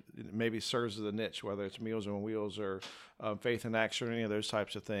to maybe serves as a niche, whether it's Meals on Wheels or faith in action or any of those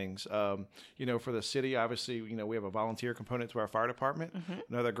types of things. For the city, obviously, we have a volunteer component to our fire department.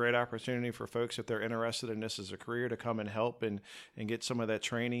 Another great opportunity for folks, if they're interested in this as a career, to come and help and get some of that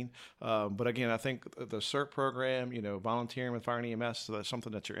training. But again, I think the CERT program, volunteering with fire and EMS, so that's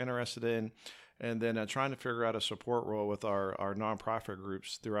something that you're interested in. And then trying to figure out a support role with our nonprofit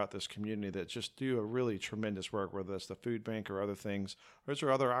groups throughout this community that just do a really tremendous work, whether it's the food bank or other things. Those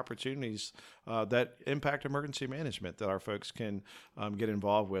are other opportunities that impact emergency management that our folks can get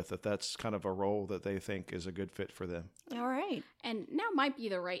involved with, if that's kind of a role that they think is a good fit for them. All right. And now might be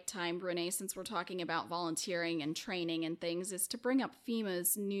the right time, Renee, since we're talking about volunteering and training and things, is to bring up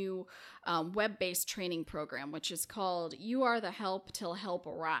FEMA's new web-based training program, which is called You Are the Help Till Help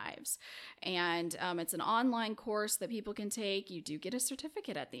Arrives. And it's an online course that people can take. You do get a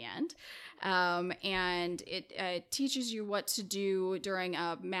certificate at the end. And it teaches you what to do during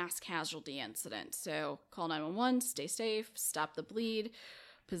a mass casualty incident. So call 911, stay safe, stop the bleed,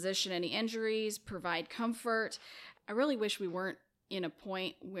 position any injuries, provide comfort. I really wish we weren't in a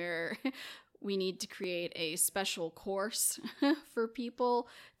point where we need to create a special course for people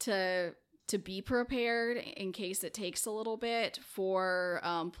to be prepared in case it takes a little bit for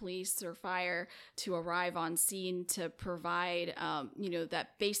police or fire to arrive on scene to provide, that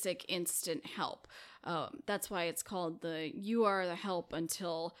basic instant help. That's why it's called the You Are the Help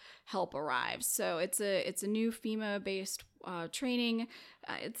Until Help Arrives. So it's a new FEMA-based training.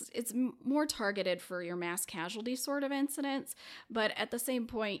 It's more targeted for your mass casualty sort of incidents, but at the same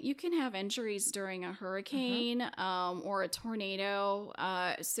point, you can have injuries during a hurricane or a tornado.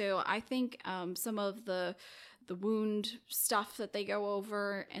 So I think some of the wound stuff that they go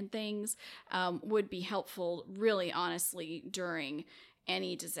over and things would be helpful, really honestly, during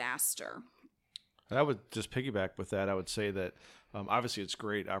any disaster. And I would just piggyback with that. I would say that obviously it's a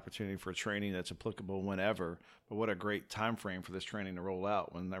great opportunity for training that's applicable whenever, but what a great time frame for this training to roll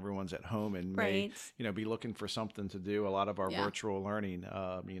out when everyone's at home and may be looking for something to do. A lot of our virtual learning,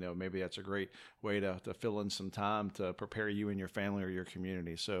 maybe that's a great way to fill in some time to prepare you and your family or your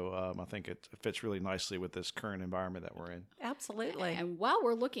community. So I think it fits really nicely with this current environment that we're in. Absolutely. And while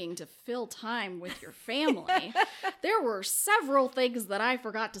we're looking to fill time with your family, there were several things that I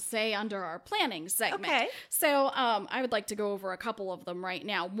forgot to say under our planning segment. Okay. So I would like to go over a couple of them right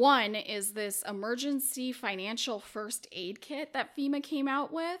now. One is this emergency financial first aid kit that FEMA came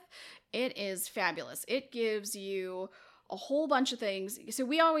out with. It is fabulous. It gives you a whole bunch of things. So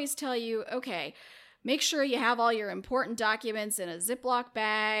we always tell you, okay, make sure you have all your important documents in a Ziploc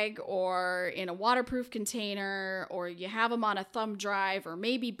bag or in a waterproof container, or you have them on a thumb drive or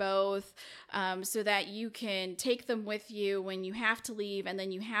maybe both, so that you can take them with you when you have to leave, and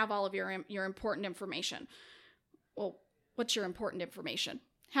then you have all of your important information. Well, what's your important information?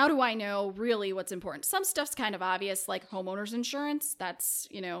 How do I know really what's important? Some stuff's kind of obvious, like homeowner's insurance. That's,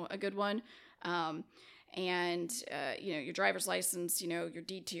 a good one. And your driver's license, your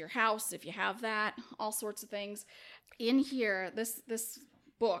deed to your house, if you have that, all sorts of things. In here, this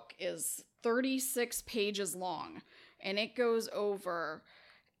book is 36 pages long, and it goes over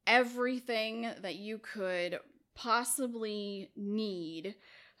everything that you could possibly need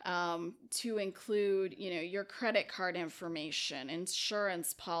to include, your credit card information,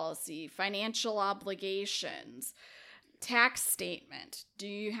 insurance policy, financial obligations, tax statement. Do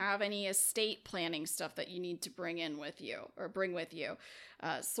you have any estate planning stuff that you need to bring with you?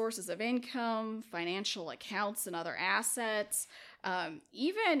 Sources of income, financial accounts and other assets.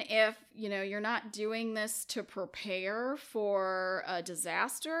 Even if, you're not doing this to prepare for a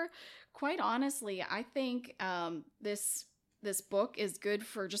disaster, quite honestly, I think this book is good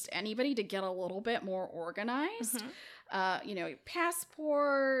for just anybody to get a little bit more organized.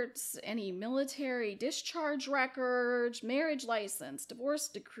 Passports, any military discharge records, marriage license, divorce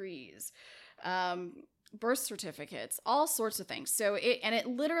decrees, birth certificates, all sorts of things. So it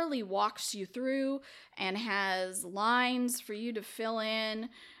literally walks you through and has lines for you to fill in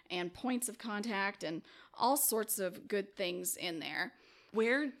and points of contact and all sorts of good things in there.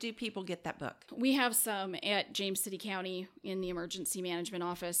 Where do people get that book? We have some at James City County in the emergency management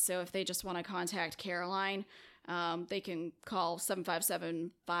office. So if they just want to contact Caroline, they can call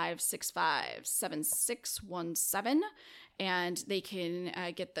 757-565-7617, and they can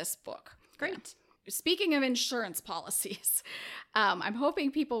get this book. Great. Speaking of insurance policies, I'm hoping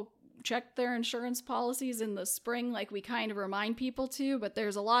people check their insurance policies in the spring like we kind of remind people to, but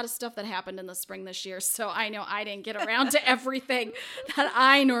there's a lot of stuff that happened in the spring this year, so I know I didn't get around to everything that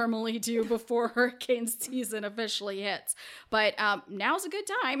I normally do before hurricane season officially hits. But now's a good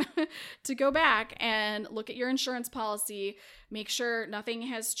time to go back and look at your insurance policy, make sure nothing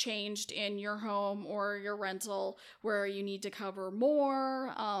has changed in your home or your rental where you need to cover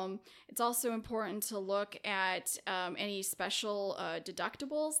more. It's also important to look at any special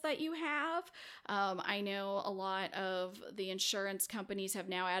deductibles that you have. I know a lot of the insurance companies have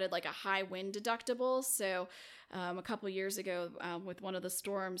now added like a high wind deductible. So a couple of years ago with one of the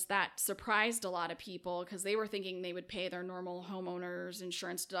storms, that surprised a lot of people because they were thinking they would pay their normal homeowner's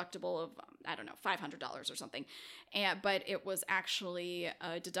insurance deductible of, I don't know, $500 or something. But it was actually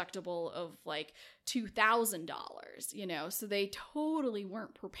a deductible of like $2,000, you know, so they totally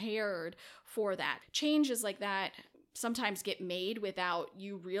weren't prepared for that. Changes like that sometimes get made without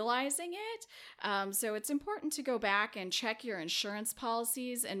you realizing it. So it's important to go back and check your insurance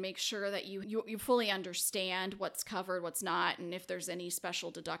policies and make sure that you fully understand what's covered, what's not, and if there's any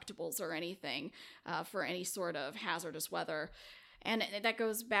special deductibles or anything for any sort of hazardous weather. And that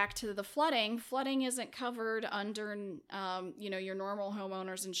goes back to the flooding. Flooding isn't covered under, your normal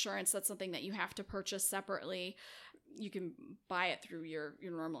homeowner's insurance. That's something that you have to purchase separately. You can buy it through your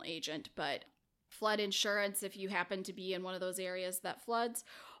normal agent, but flood insurance, if you happen to be in one of those areas that floods,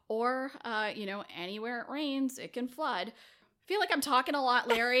 or, anywhere it rains, it can flood. I feel like I'm talking a lot,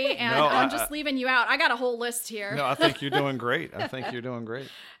 Larry, and I'm just leaving you out. I got a whole list here. No, I think you're doing great.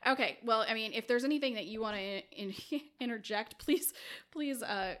 Okay. Well, I mean, if there's anything that you want to interject, please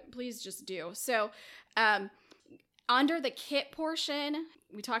just do. So, under the kit portion,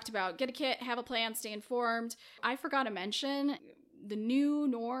 we talked about get a kit, have a plan, stay informed. I forgot to mention the new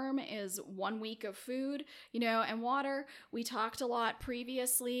norm is 1 week of food, and water. We talked a lot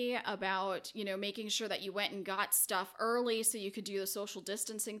previously about, making sure that you went and got stuff early so you could do the social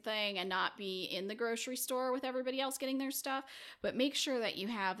distancing thing and not be in the grocery store with everybody else getting their stuff. But make sure that you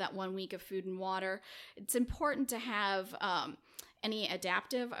have that 1 week of food and water. It's important to have any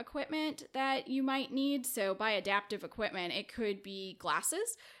adaptive equipment that you might need. So by adaptive equipment, it could be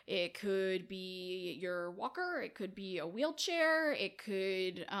glasses, it could be your walker, it could be a wheelchair, it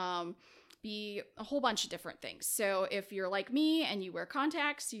could be a whole bunch of different things. So if you're like me and you wear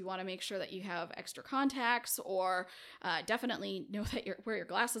contacts, you want to make sure that you have extra contacts, or definitely know that where your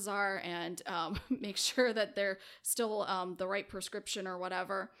glasses are, and make sure that they're still the right prescription or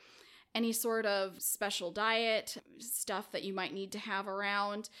whatever. Any sort of special diet stuff that you might need to have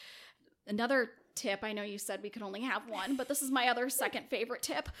around. Another tip, I know you said we could only have one, but this is my other second favorite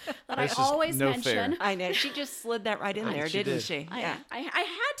tip that I always mention. I know, she just slid that right in there, didn't she? Yeah. I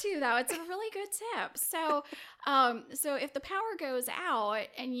had to, though. It's a really good tip. So if the power goes out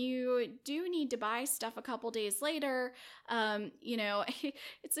and you do need to buy stuff a couple days later,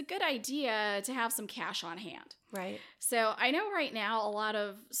 it's a good idea to have some cash on hand. Right. So I know right now a lot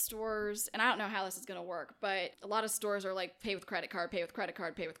of stores, and I don't know how this is going to work, but a lot of stores are like pay with credit card, pay with credit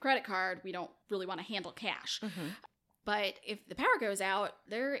card, pay with credit card. We don't really want to handle cash. Mm-hmm. But if the power goes out,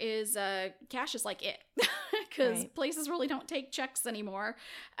 there is cash is like it, because places really don't take checks anymore.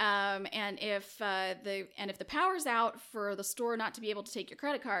 And if the power's out for the store not to be able to take your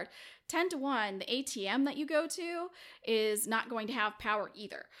credit card, 10-1, the ATM that you go to is not going to have power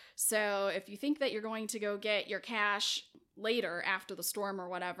either. So if you think that you're going to go get your cash later after the storm or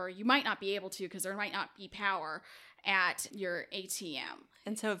whatever, you might not be able to, because there might not be power at your ATM.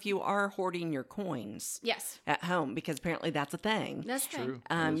 And so if you are hoarding your coins at home, because apparently that's a thing. That's true.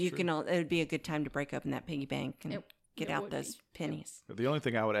 It would be a good time to break open that piggy bank and get out those pennies. The only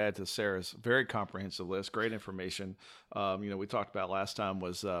thing I would add to Sarah's very comprehensive list, great information, we talked about last time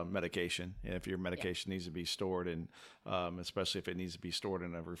was medication. And if your medication needs to be stored, and especially if it needs to be stored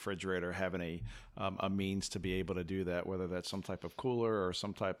in a refrigerator, having a means to be able to do that, whether that's some type of cooler or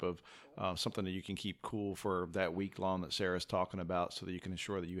some type of something that you can keep cool for that week long that Sarah's talking about, so that you can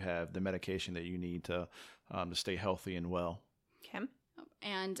ensure that you have the medication that you need to stay healthy and well. Okay.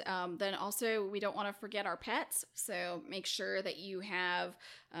 And then also, we don't want to forget our pets. So make sure that you have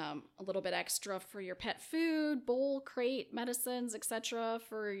a little bit extra for your pet food, bowl, crate, medicines, etc.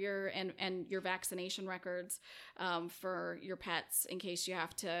 for your vaccination records for your pets in case you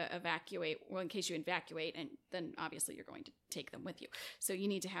have to evacuate. Well, in case you evacuate, and then obviously you're going to take them with you. So you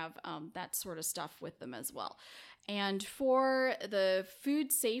need to have that sort of stuff with them as well. And for the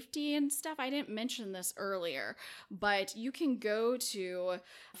food safety and stuff, I didn't mention this earlier, but you can go to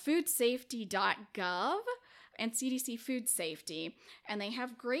foodsafety.gov and CDC Food Safety, and they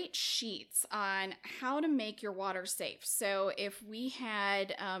have great sheets on how to make your water safe. So if we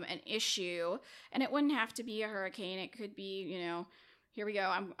had an issue, and it wouldn't have to be a hurricane, it could be, here we go,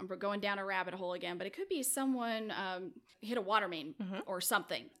 I'm going down a rabbit hole again, but it could be someone hit a water main or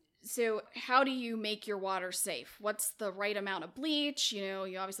something. So how do you make your water safe? What's the right amount of bleach?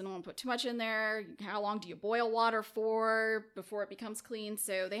 You obviously don't want to put too much in there. How long do you boil water for before it becomes clean?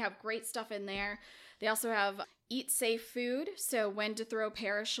 So they have great stuff in there. They also have eat safe food. So when to throw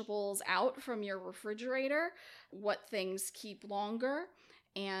perishables out from your refrigerator, what things keep longer,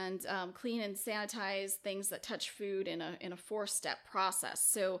 and clean and sanitize things that touch food in a 4-step process.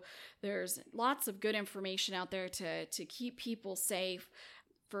 So there's lots of good information out there to keep people safe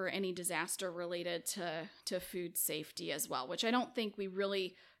for any disaster related to food safety as well, which I don't think we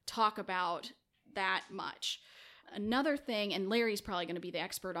really talk about that much. Another thing, and Larry's probably going to be the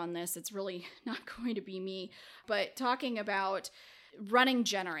expert on this, it's really not going to be me, but talking about running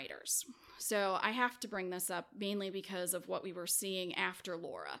generators. So I have to bring this up mainly because of what we were seeing after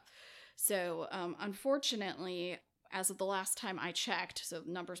Laura. So unfortunately, as of the last time I checked, so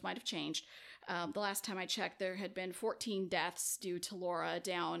numbers might have changed, the last time I checked, there had been 14 deaths due to Laura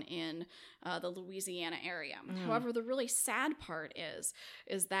down in the Louisiana area. However, the really sad part is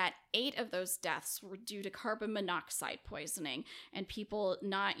that 8 of those deaths were due to carbon monoxide poisoning and people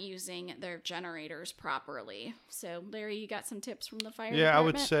not using their generators properly. So, Larry, you got some tips from the fire department? I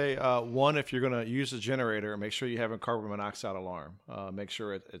would say, one, if you're going to use a generator, make sure you have a carbon monoxide alarm. Make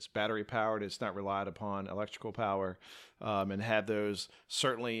sure it's battery powered, it's not relied upon electrical power, and have those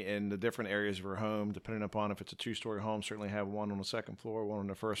certainly in the different areas of your home, depending upon if it's a 2-story home, certainly have one on the 2nd floor, one on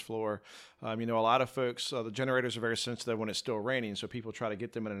the 1st floor. A lot of folks, the generators are very sensitive when it's still raining, so people try to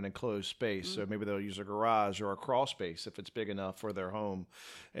get them in an enclosed space. So maybe they'll use a garage or a crawl space if it's big enough for their home.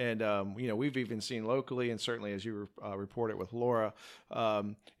 And, we've even seen locally, and certainly as you reported with Laura,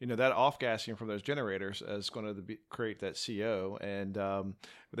 that off-gassing from those generators is going to create that CO, and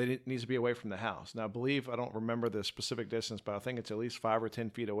it needs to be away from the house. Now, I don't remember the specific distance, but I think it's at least 5 or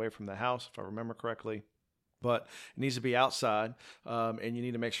 10 feet away from the house, if I remember correctly. But it needs to be outside, and you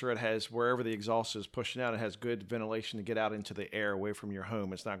need to make sure it has, wherever the exhaust is pushing out, it has good ventilation to get out into the air away from your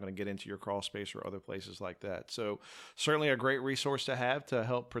home. It's not going to get into your crawl space or other places like that. So certainly a great resource to have to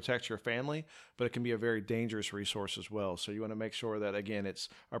help protect your family, but it can be a very dangerous resource as well. So you want to make sure that, again, it's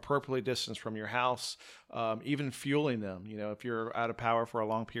appropriately distanced from your house, even fueling them. If you're out of power for a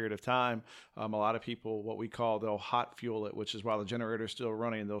long period of time, a lot of people, what we call, they'll hot fuel it, which is while the generator is still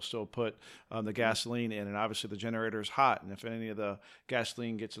running, they'll still put the gasoline in, and obviously the generator is hot, and if any of the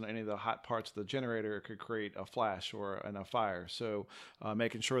gasoline gets in any of the hot parts of the generator, it could create a flash or a fire. So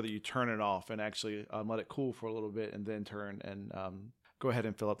making sure that you turn it off and actually let it cool for a little bit and then turn and go ahead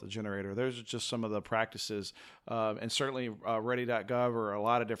and fill up the generator. Those are just some of the practices. And certainly ready.gov or a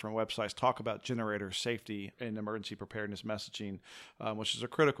lot of different websites talk about generator safety and emergency preparedness messaging, which is a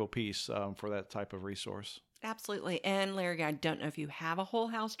critical piece for that type of resource. Absolutely. And Larry, I don't know if you have a whole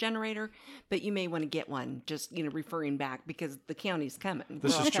house generator, but you may want to get one, just, referring back because the county's coming.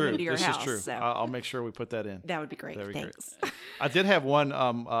 This is true. This is true. So I'll make sure we put that in. that would be great. Thanks. Great. I did have one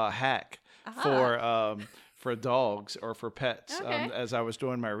hack for dogs or for pets as I was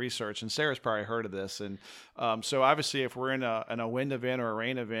doing my research, and Sarah's probably heard of this. And so obviously if we're in a wind event or a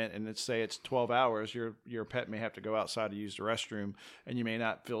rain event and it's 12 hours, your pet may have to go outside to use the restroom, and you may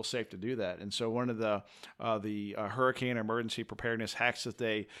not feel safe to do that. And so one of the hurricane emergency preparedness hacks that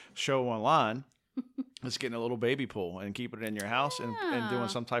they show online is getting a little baby pool and keeping it in your house and doing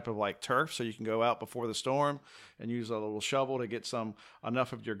some type of like turf, so you can go out before the storm and use a little shovel to get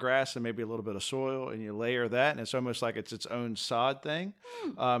enough of your grass and maybe a little bit of soil, and you layer that, and it's almost like it's its own sod thing.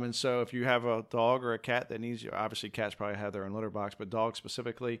 And so if you have a dog or a cat that needs, obviously cats probably have their own litter box, but dogs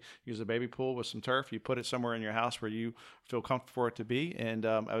specifically, use a baby pool with some turf. You put it somewhere in your house where you feel comfortable for it to be, and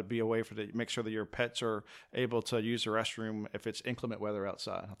it would be a way to make sure that your pets are able to use the restroom if it's inclement weather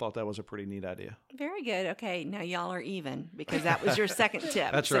outside. I thought that was a pretty neat idea. Very good. Okay, now y'all are even, because that was your second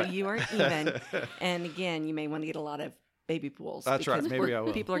tip. That's right. So you are even. And again, you may want to get a lot of baby pools. That's right. Maybe I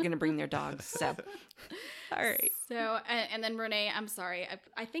will. People are going to bring their dogs. So, all right. So, and then Renee, I'm sorry.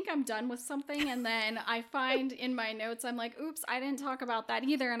 I think I'm done with something. And then I find in my notes, I'm like, oops, I didn't talk about that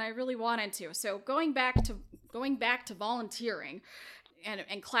either. And I really wanted to. So going back to volunteering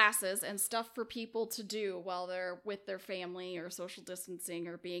and classes and stuff for people to do while they're with their family or social distancing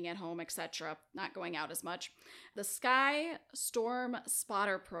or being at home, etc., not going out as much. The Sky Storm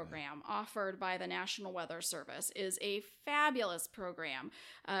Spotter program offered by the National Weather Service is a fabulous program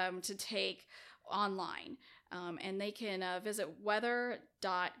to take online. And they can visit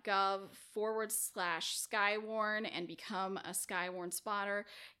weather.gov/Skywarn and become a Skywarn spotter.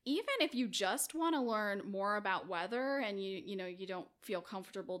 Even if you just want to learn more about weather and you don't feel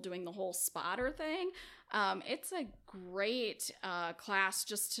comfortable doing the whole spotter thing, it's a great class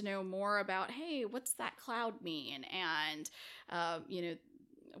just to know more about, hey, what's that cloud mean? And,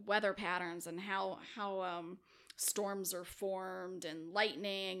 weather patterns and how storms are formed and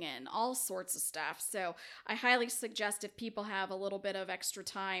lightning and all sorts of stuff. So I highly suggest if people have a little bit of extra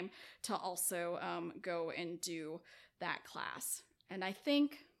time to also go and do that class. And I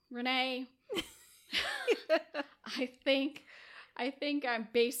think, Renee, I think I'm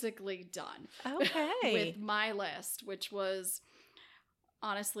basically done. Okay. With my list, which was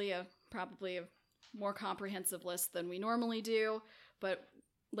honestly probably a more comprehensive list than we normally do. But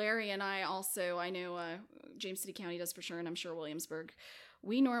Larry and I also, I know James City County does for sure, and I'm sure Williamsburg,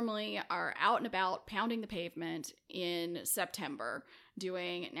 we normally are out and about pounding the pavement in September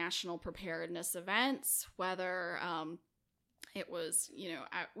doing national preparedness events, whether it was,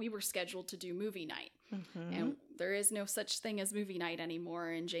 we were scheduled to do movie night. Mm-hmm. And there is no such thing as movie night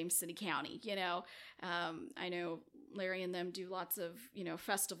anymore in James City County. I know Larry and them do lots of,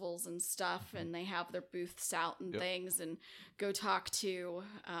 festivals and stuff, and they have their booths out and things, and go talk to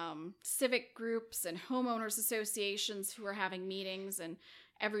civic groups and homeowners associations who are having meetings, and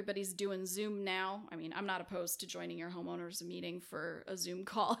everybody's doing Zoom now. I mean, I'm not opposed to joining your homeowners meeting for a Zoom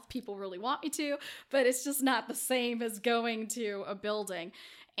call if people really want me to, but it's just not the same as going to a building.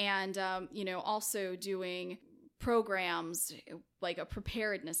 And, also doing programs like a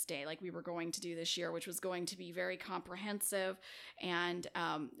preparedness day like we were going to do this year, which was going to be very comprehensive. And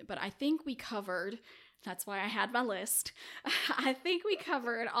but I think we covered, that's why I had my list, I think we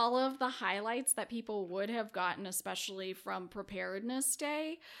covered all of the highlights that people would have gotten, especially from Preparedness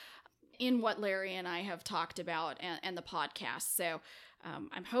Day, in what Larry and I have talked about and the podcast. So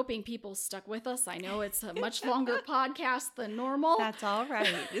I'm hoping people stuck with us. I know it's a much longer podcast than normal. That's all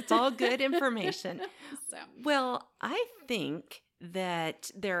right. It's all good information. Well, I think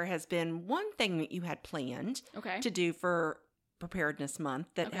that there has been one thing that you had planned to do for Preparedness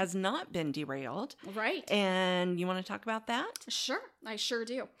Month that has not been derailed. Right. And you want to talk about that? Sure. I sure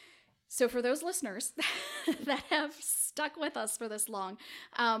do. So for those listeners that have stuck with us for this long,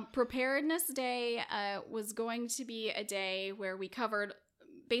 Preparedness Day was going to be a day where we covered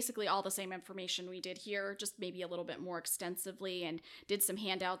basically all the same information we did here, just maybe a little bit more extensively, and did some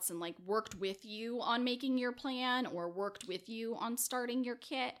handouts and worked with you on making your plan or worked with you on starting your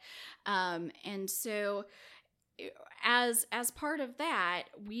kit. And so as part of that,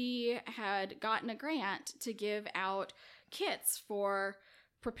 we had gotten a grant to give out kits for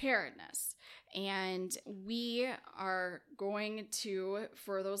preparedness. And we are going to,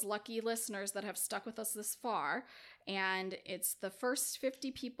 for those lucky listeners that have stuck with us this far, and it's the first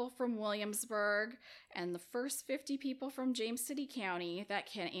 50 people from Williamsburg and the first 50 people from James City County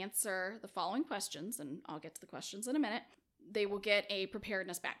that can answer the following questions, and I'll get to the questions in a minute, they will get a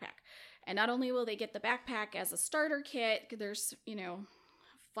preparedness backpack. And not only will they get the backpack as a starter kit, there's,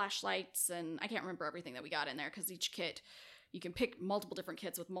 flashlights, and I can't remember everything that we got in there because each kit, you can pick multiple different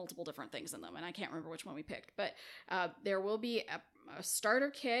kits with multiple different things in them, and I can't remember which one we picked. But there will be a starter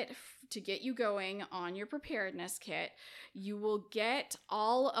kit to get you going on your preparedness kit. You will get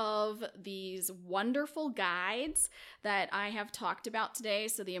all of these wonderful guides that I have talked about today.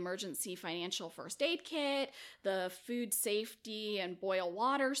 So the emergency financial first aid kit, the food safety and boil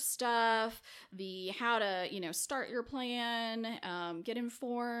water stuff, the how to, start your plan, get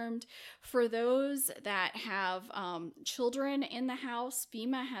informed. For those that have children in the house,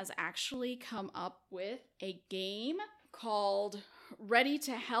 FEMA has actually come up with a game called Ready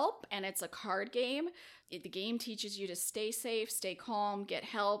to Help, and it's a card game. The game teaches you to stay safe, stay calm, get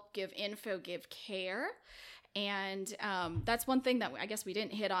help, give info, give care. And that's one thing that I guess we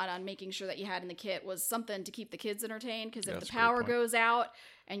didn't hit on making sure that you had in the kit was something to keep the kids entertained, because if the power goes out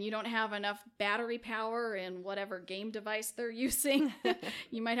and you don't have enough battery power in whatever game device they're using,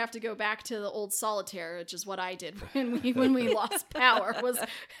 you might have to go back to the old solitaire, which is what I did when we lost power, was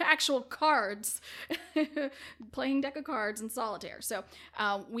actual cards, playing deck of cards and solitaire. So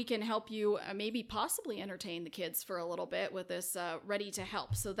we can help you maybe possibly entertain the kids for a little bit with this Ready to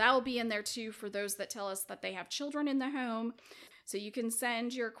Help. So that will be in there too for those that tell us that they have children in the home. So you can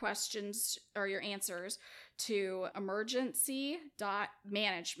send your questions or your answers to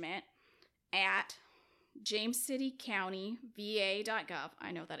emergency.management@jamescitycountyva.gov.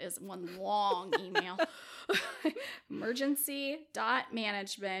 I know that is one long email.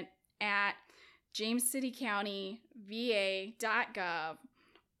 emergency.management@jamescitycountyva.gov.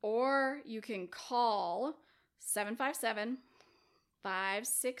 Or you can call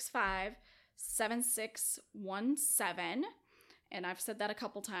 757-565-7617. And I've said that a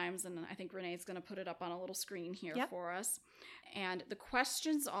couple times, and I think Renee's going to put it up on a little screen here for us. And the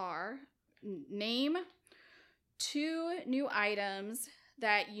questions are, name 2 new items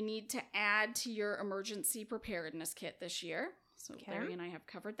that you need to add to your emergency preparedness kit this year. So Larry and I have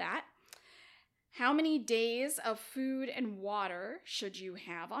covered that. How many days of food and water should you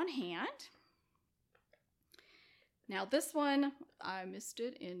have on hand? Now this one, I missed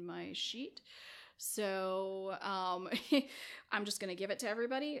it in my sheet. So I'm just going to give it to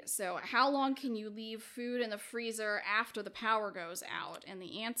everybody. So how long can you leave food in the freezer after the power goes out? And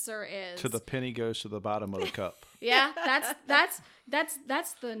the answer is... To the penny goes to the bottom of the cup. Yeah, that's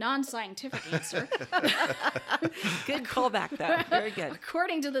the non-scientific answer. Good callback, though. Very good.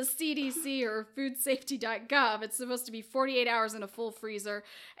 According to the CDC or foodsafety.gov, it's supposed to be 48 hours in a full freezer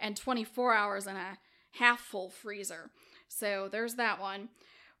and 24 hours in a half-full freezer. So there's that one.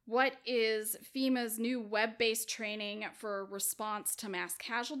 What is FEMA's new web-based training for response to mass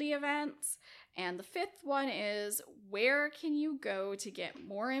casualty events? And the 5th one is, where can you go to get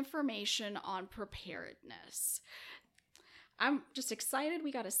more information on preparedness? I'm just excited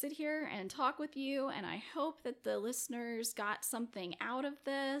we got to sit here and talk with you, and I hope that the listeners got something out of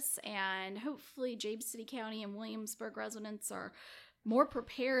this, and hopefully James City County and Williamsburg residents are more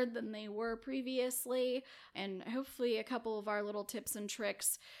prepared than they were previously, and hopefully a couple of our little tips and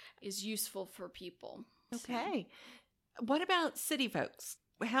tricks is useful for people. Okay. What about city folks?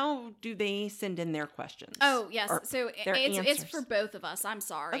 How do they send in their questions? Oh, yes. So it's answers? for both of us. I'm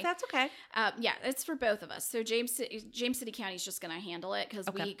sorry. Oh, that's okay. Yeah, it's for both of us. So James City County is just going to handle it because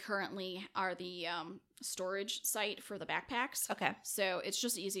we currently are the storage site for the backpacks. Okay. So it's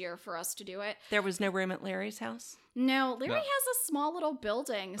just easier for us to do it. There was no room at Larry's house? No, Larry has a small little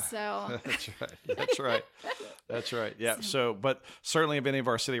building, so... That's right. Yeah. So, but certainly if any of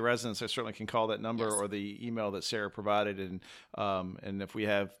our city residents, they certainly can call that number or the email that Sara provided. And if we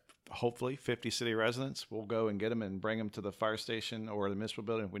have, hopefully, 50 city residents, we'll go and get them and bring them to the fire station or the municipal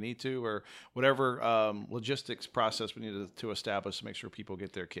building if we need to, or whatever logistics process we need to establish to make sure people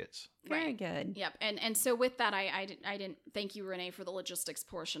get their kits. Very good. Yep. And so with that, I didn't thank you, Renee, for the logistics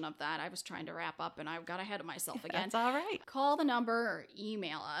portion of that. I was trying to wrap up and I got ahead of myself again. That's all right. Call the number or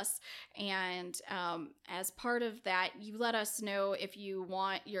email us. And as part of that, you let us know if you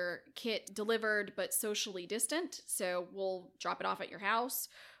want your kit delivered but socially distant. So we'll drop it off at your house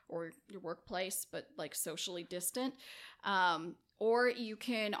or your workplace, but like socially distant. Or you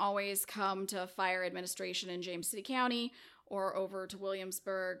can always come to Fire Administration in James City County or over to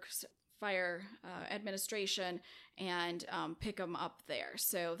Williamsburg's Fire Administration and pick them up there.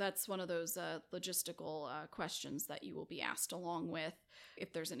 So that's one of those logistical questions that you will be asked, along with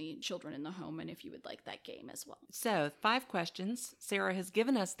if there's any children in the home and if you would like that game as well. So 5 questions. Sara has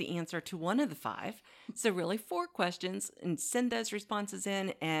given us the answer to one of the 5. So really 4 questions, and send those responses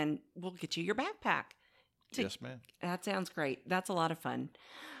in and we'll get you your backpack. Yes, ma'am. That sounds great. That's a lot of fun.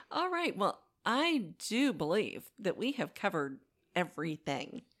 All right. Well, I do believe that we have covered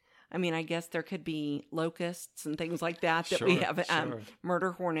everything. I mean, I guess there could be locusts and things like that we have.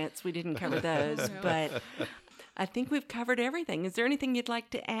 Murder hornets. We didn't cover those, but I think we've covered everything. Is there anything you'd like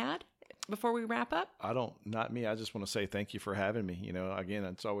to add before we wrap up? Not me. I just want to say thank you for having me. You know, again,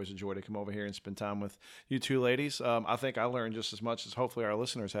 it's always a joy to come over here and spend time with you two ladies. I think I learned just as much as hopefully our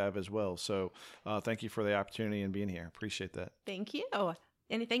listeners have as well. So thank you for the opportunity and being here. Appreciate that. Thank you.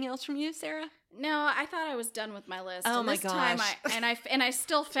 Anything else from you, Sara? No, I thought I was done with my list. Oh my gosh! I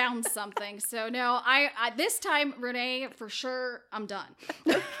still found something. So no, I this time, Renee, for sure, I'm done.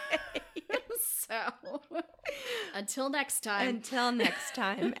 Okay. So until next time. Until next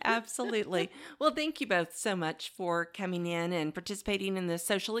time, absolutely. Well, thank you both so much for coming in and participating in the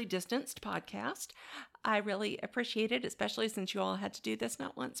Socially Distanced podcast. I really appreciate it, especially since you all had to do this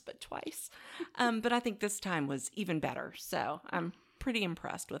not once but twice. But I think this time was even better. So I'm pretty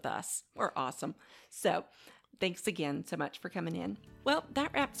impressed with us. We're awesome. So thanks again so much for coming in. Well,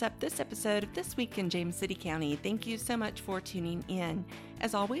 that wraps up this episode of This Week in James City County. Thank you so much for tuning in.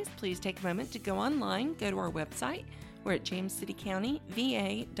 As always, please take a moment to go online, go to our website. We're at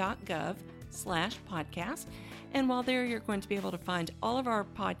jamescitycountyva.gov/podcast. And while there, you're going to be able to find all of our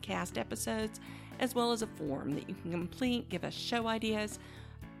podcast episodes, as well as a form that you can complete, give us show ideas,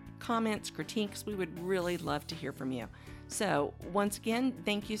 comments, critiques. We would really love to hear from you. So once again,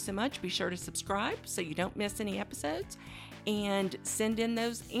 thank you so much. Be sure to subscribe so you don't miss any episodes, and send in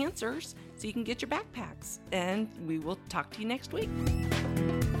those answers so you can get your backpacks. And we will talk to you next week.